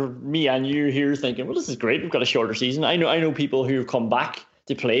 like, for me and you here thinking, well, this is great, we've got a shorter season. I know people who have come back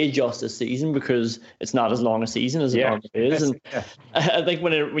to play just this season because it's not as long a season as it normally is. And I think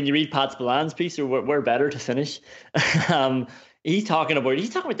when you read Pat Spillan's piece, or we're better to finish, he's talking about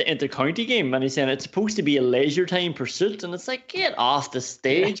the inter-county game, and he's saying it's supposed to be a leisure time pursuit, and it's like, get off the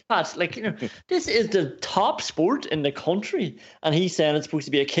stage, Pat. Like, this is the top sport in the country, and he's saying it's supposed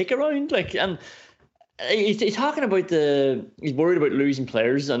to be a kick around, like, and he's talking about he's worried about losing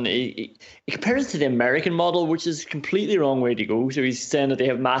players, and he compares it to the American model, which is completely wrong way to go. So he's saying that they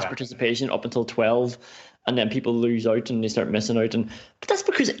have mass participation up until 12, and then people lose out and they start missing out. But that's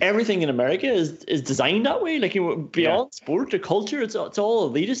because everything in America is designed that way. Like, beyond sport, the culture, it's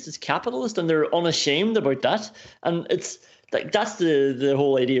all elitist, it's capitalist, and they're unashamed about that. And it's like, that's the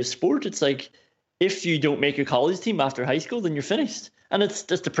whole idea of sport. It's like, if you don't make your college team after high school, then you're finished. And it's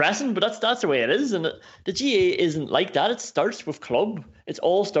depressing, but that's the way it is. And the GAA isn't like that. It starts with club. It's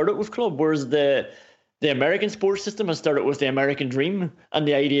all started with club. Whereas the American sports system has started with the American dream and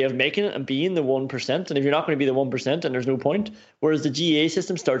the idea of making it and being the 1%. And if you're not going to be the 1%, then there's no point. Whereas the GAA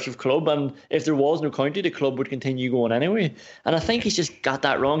system starts with club. And if there was no county, the club would continue going anyway. And I think he's just got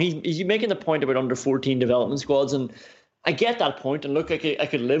that wrong. He's making the point about under 14 development squads. And I get that point. And look, I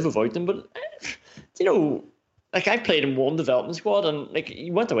could live without them. But, like, I played in one development squad, and like,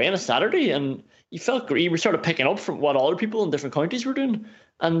 you went away on a Saturday and you felt great. You were sort of picking up from what other people in different counties were doing.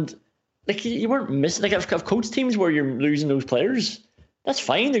 And like, you weren't missing, like, I've coached teams where you're losing those players. That's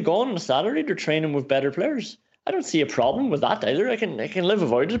fine. They're gone on a Saturday. They're training with better players. I don't see a problem with that either. I can live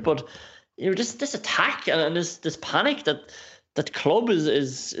without it, but just this attack and this panic that club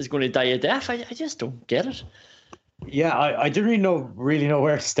is going to die a death. I just don't get it. Yeah, I didn't really know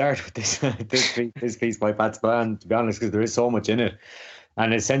where to start with this piece by Pat Spillane, to be honest, because there is so much in it.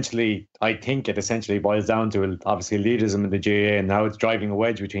 And essentially, I think it essentially boils down to obviously elitism in the GAA and how it's driving a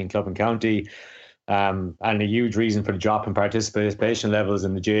wedge between club and county, and a huge reason for the drop in participation levels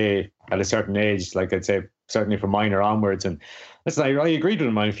in the GAA at a certain age, like I'd say certainly from minor onwards. And listen, I agreed with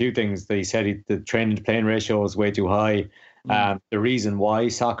him on a few things. They said the training to playing ratio is way too high. The reason why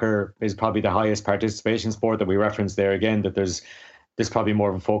soccer is probably the highest participation sport that we referenced there again, that there's probably more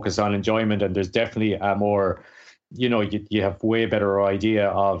of a focus on enjoyment, and there's definitely a more, you have way better idea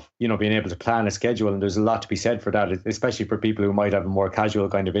of, being able to plan a schedule, and there's a lot to be said for that, especially for people who might have a more casual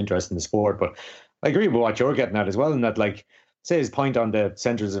kind of interest in the sport. But I agree with what you're getting at as well, in that, like, say his point on the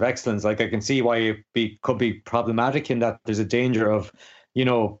centres of excellence, like I can see why it could be problematic in that there's a danger of,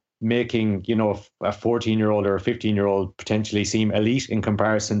 making, a 14-year-old or a 15-year-old potentially seem elite in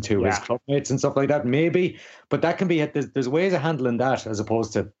comparison to his clubmates and stuff like that, maybe. But that can be, there's ways of handling that as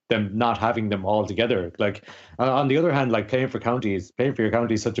opposed to them not having them all together. Like, on the other hand, like playing for your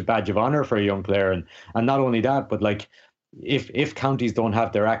county is such a badge of honour for a young player. And not only that, but like if counties don't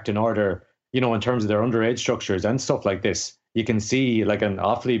have their act in order, in terms of their underage structures and stuff like this, you can see, like, an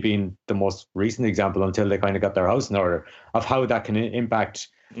Offaly being the most recent example until they kind of got their house in order, of how that can impact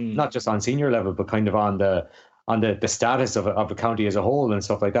not just on senior level, but kind of on the status of a county as a whole and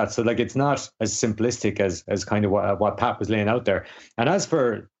stuff like that. So, like, it's not as simplistic as kind of what Pat was laying out there. And as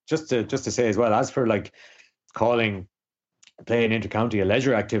for just to say as well, as for like calling playing inter-county a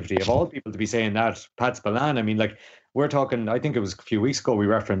leisure activity, of all people to be saying that, Pat Spillane, I mean, like, we're talking, I think it was a few weeks ago we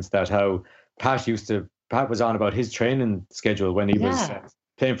referenced that, how Pat was on about his training schedule when he was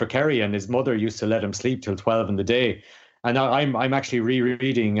playing for Kerry, and his mother used to let him sleep till 12 in the day. And now I'm actually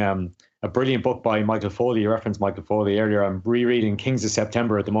rereading a brilliant book by Michael Foley. You referenced Michael Foley earlier. I'm rereading Kings of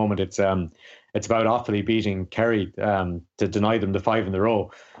September at the moment. It's about Offaly beating Kerry to deny them the 5 in a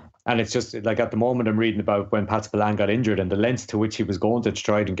row. And it's just like, at the moment I'm reading about when Pat Spillane got injured and the lengths to which he was going to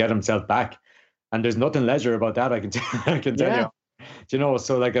try and get himself back. And there's nothing leisure about that, I can tell you.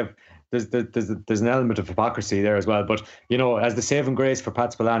 So like there's an element of hypocrisy there as well. But as the saving grace for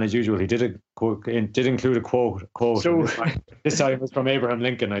Pat Spillane, as usual, he did include a quote. So this time it was from Abraham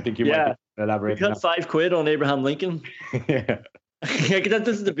Lincoln. I think you might elaborate. We got £5 on Abraham Lincoln. Yeah. This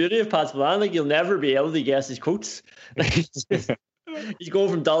is the beauty of Pat Spillane. Like, you'll never be able to guess his quotes. He's going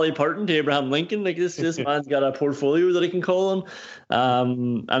from Dolly Parton to Abraham Lincoln. Like, this man's got a portfolio that he can call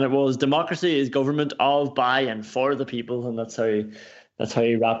on. And it was, democracy is government of, by, and for the people, and that's how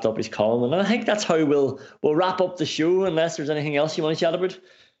he wrapped up his column. And I think that's how we'll wrap up the show, unless there's anything else you want to chat about.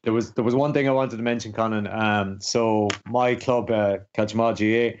 There was one thing I wanted to mention, Conan. So my club, Kiltimagh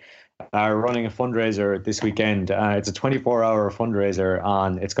GAA, are running a fundraiser this weekend. It's a 24-hour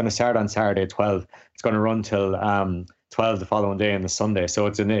fundraiser. It's going to start on Saturday at 12. It's going to run till 12 the following day on the Sunday. So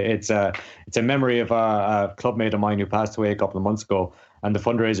it's a memory of a clubmate of mine who passed away a couple of months ago. And the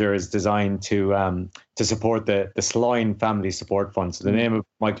fundraiser is designed to support the Sloyne Family Support Fund. So the name of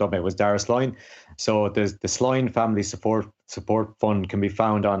my clubmate was Dara Sloyne. So the Sloyne Family Support Fund can be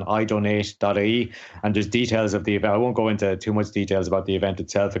found on idonate.ie, and there's details of the event. I won't go into too much details about the event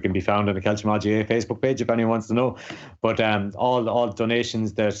itself. It can be found on the Kiltimagh GAA Facebook page if anyone wants to know. But all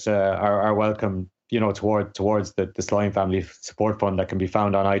donations that are welcome, towards the Sloyne Family Support Fund, that can be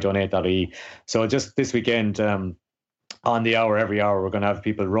found on idonate.ie. So just this weekend, on the hour, every hour, we're going to have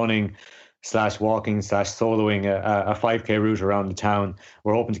people running / walking / soloing a 5K route around the town.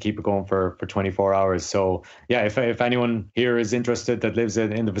 We're hoping to keep it going for 24 hours. So yeah, if anyone here is interested that lives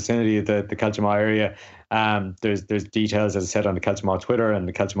in the vicinity of the Kiltimagh area, there's details, as I said, on the Kiltimagh Twitter and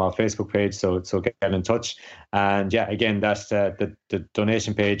the Kiltimagh Facebook page. So get in touch. And yeah, again, that's the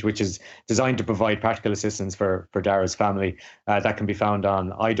donation page, which is designed to provide practical assistance for Dara's family. That can be found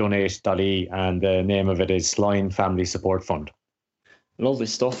on idonate.ie, and the name of it is Sloyne Family Support Fund. Lovely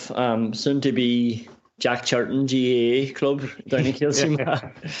stuff. Soon to be Jack Charlton GAA club down in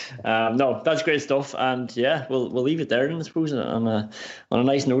Kiltimagh. No, that's great stuff. And yeah, we'll leave it there, I suppose, on a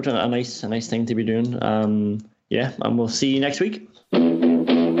nice note and a nice thing to be doing. And we'll see you next week.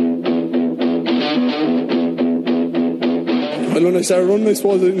 Well, when I started running, I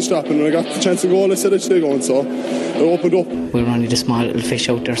suppose I didn't stop, and when I got the chance to go, I said I'd stay going, so I opened up. We're only the small little fish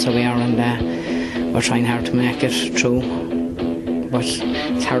out there, so we are, and we're trying hard to make it through. but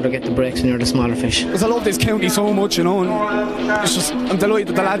it's hard to get the breaks when you're the smaller fish. Because I love this county so much, you know, and it's just, I'm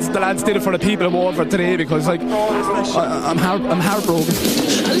delighted that the lads did it for the people of Waterford today, because like I'm heartbroken. I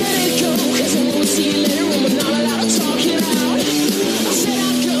let it go, 'cause I won't see you later when we're not allowed to talk it out. I said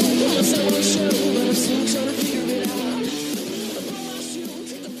I'd go, I said I was sure, but I'm still trying to figure it out.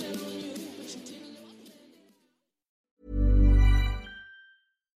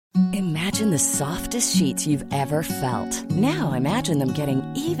 Imagine the softest sheets you've ever felt. Now imagine them getting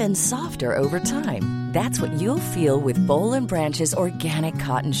even softer over time. That's what you'll feel with Boll & Branch's organic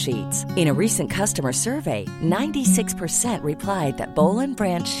cotton sheets. In a recent customer survey, 96% replied that Boll &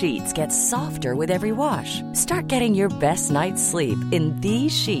 Branch sheets get softer with every wash. Start getting your best night's sleep in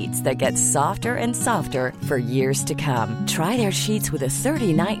these sheets that get softer and softer for years to come. Try their sheets with a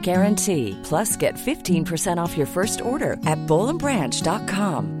 30-night guarantee. Plus, get 15% off your first order at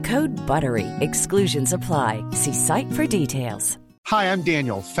bollandbranch.com. Code BUTTERY. Exclusions apply. See site for details. Hi, I'm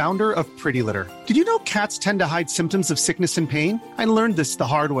Daniel, founder of Pretty Litter. Did you know cats tend to hide symptoms of sickness and pain? I learned this the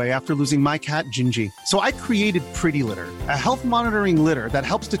hard way after losing my cat, Gingy. So I created Pretty Litter, a health monitoring litter that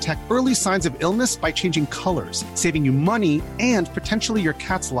helps detect early signs of illness by changing colors, saving you money and potentially your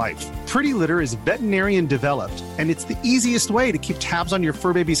cat's life. Pretty Litter is veterinarian developed, and it's the easiest way to keep tabs on your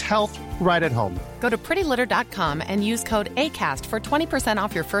fur baby's health right at home. Go to prettylitter.com and use code ACAST for 20%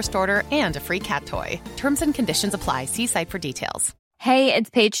 off your first order and a free cat toy. Terms and conditions apply. See site for details. Hey, it's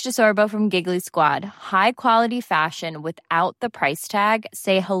Paige DeSorbo from Giggly Squad. High quality fashion without the price tag.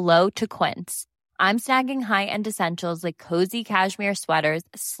 Say hello to Quince. I'm snagging high-end essentials like cozy cashmere sweaters,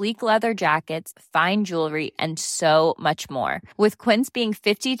 sleek leather jackets, fine jewelry, and so much more. With Quince being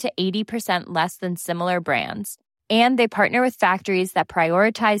 50 to 80% less than similar brands. And they partner with factories that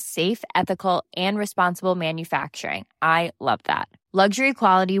prioritize safe, ethical, and responsible manufacturing. I love that. Luxury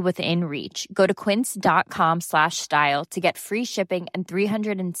quality within reach. Go to quince.com/style to get free shipping and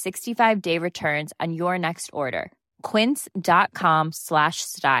 365-day returns on your next order.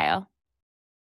 Quince.com/style.